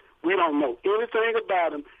 We don't know anything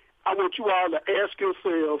about him. I want you all to ask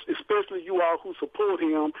yourselves, especially you all who support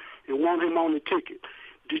him and want him on the ticket,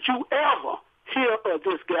 did you ever hear of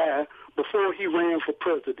this guy before he ran for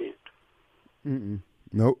president?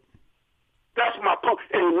 Nope. That's my point.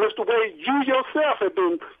 And Mr. Wade, you yourself have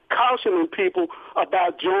been cautioning people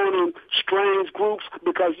about joining strange groups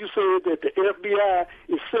because you said that the FBI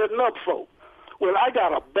is setting up folk. Well, I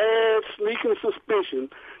got a bad sneaking suspicion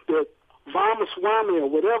that Ramaswamy, or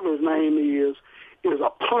whatever his name is a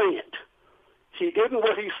plant. He isn't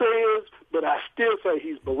what he says, but I still say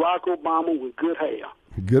he's Barack Obama with good hair.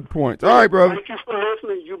 Good point. All right, brother. Thank you for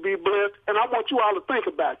listening. You be blessed. And I want you all to think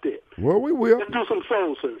about that. Well, we will. And do some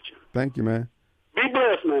soul searching. Thank you, man. Be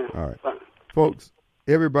blessed, man. All right. Bye. Folks,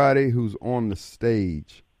 everybody who's on the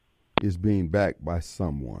stage is being backed by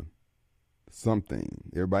someone, something.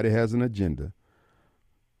 Everybody has an agenda.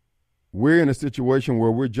 We're in a situation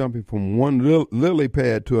where we're jumping from one lily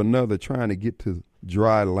pad to another trying to get to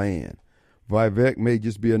dry land. Vivek may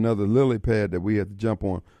just be another lily pad that we have to jump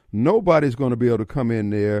on. Nobody's going to be able to come in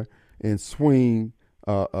there and swing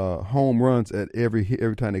home runs at every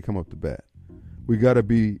time they come up to bat. We got to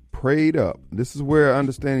be prayed up. This is where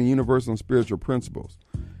understanding universal and spiritual principles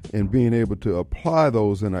and being able to apply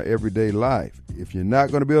those in our everyday life. If you're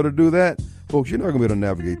not going to be able to do that, folks, you're not going to be able to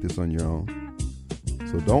navigate this on your own.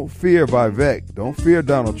 So don't fear Vivek. Don't fear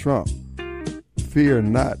Donald Trump. Fear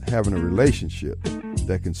not having a relationship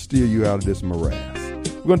that can steer you out of this morass.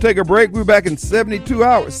 We're going to take a break. We'll be back in 70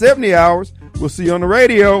 hours. We'll see you on the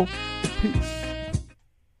radio. Peace.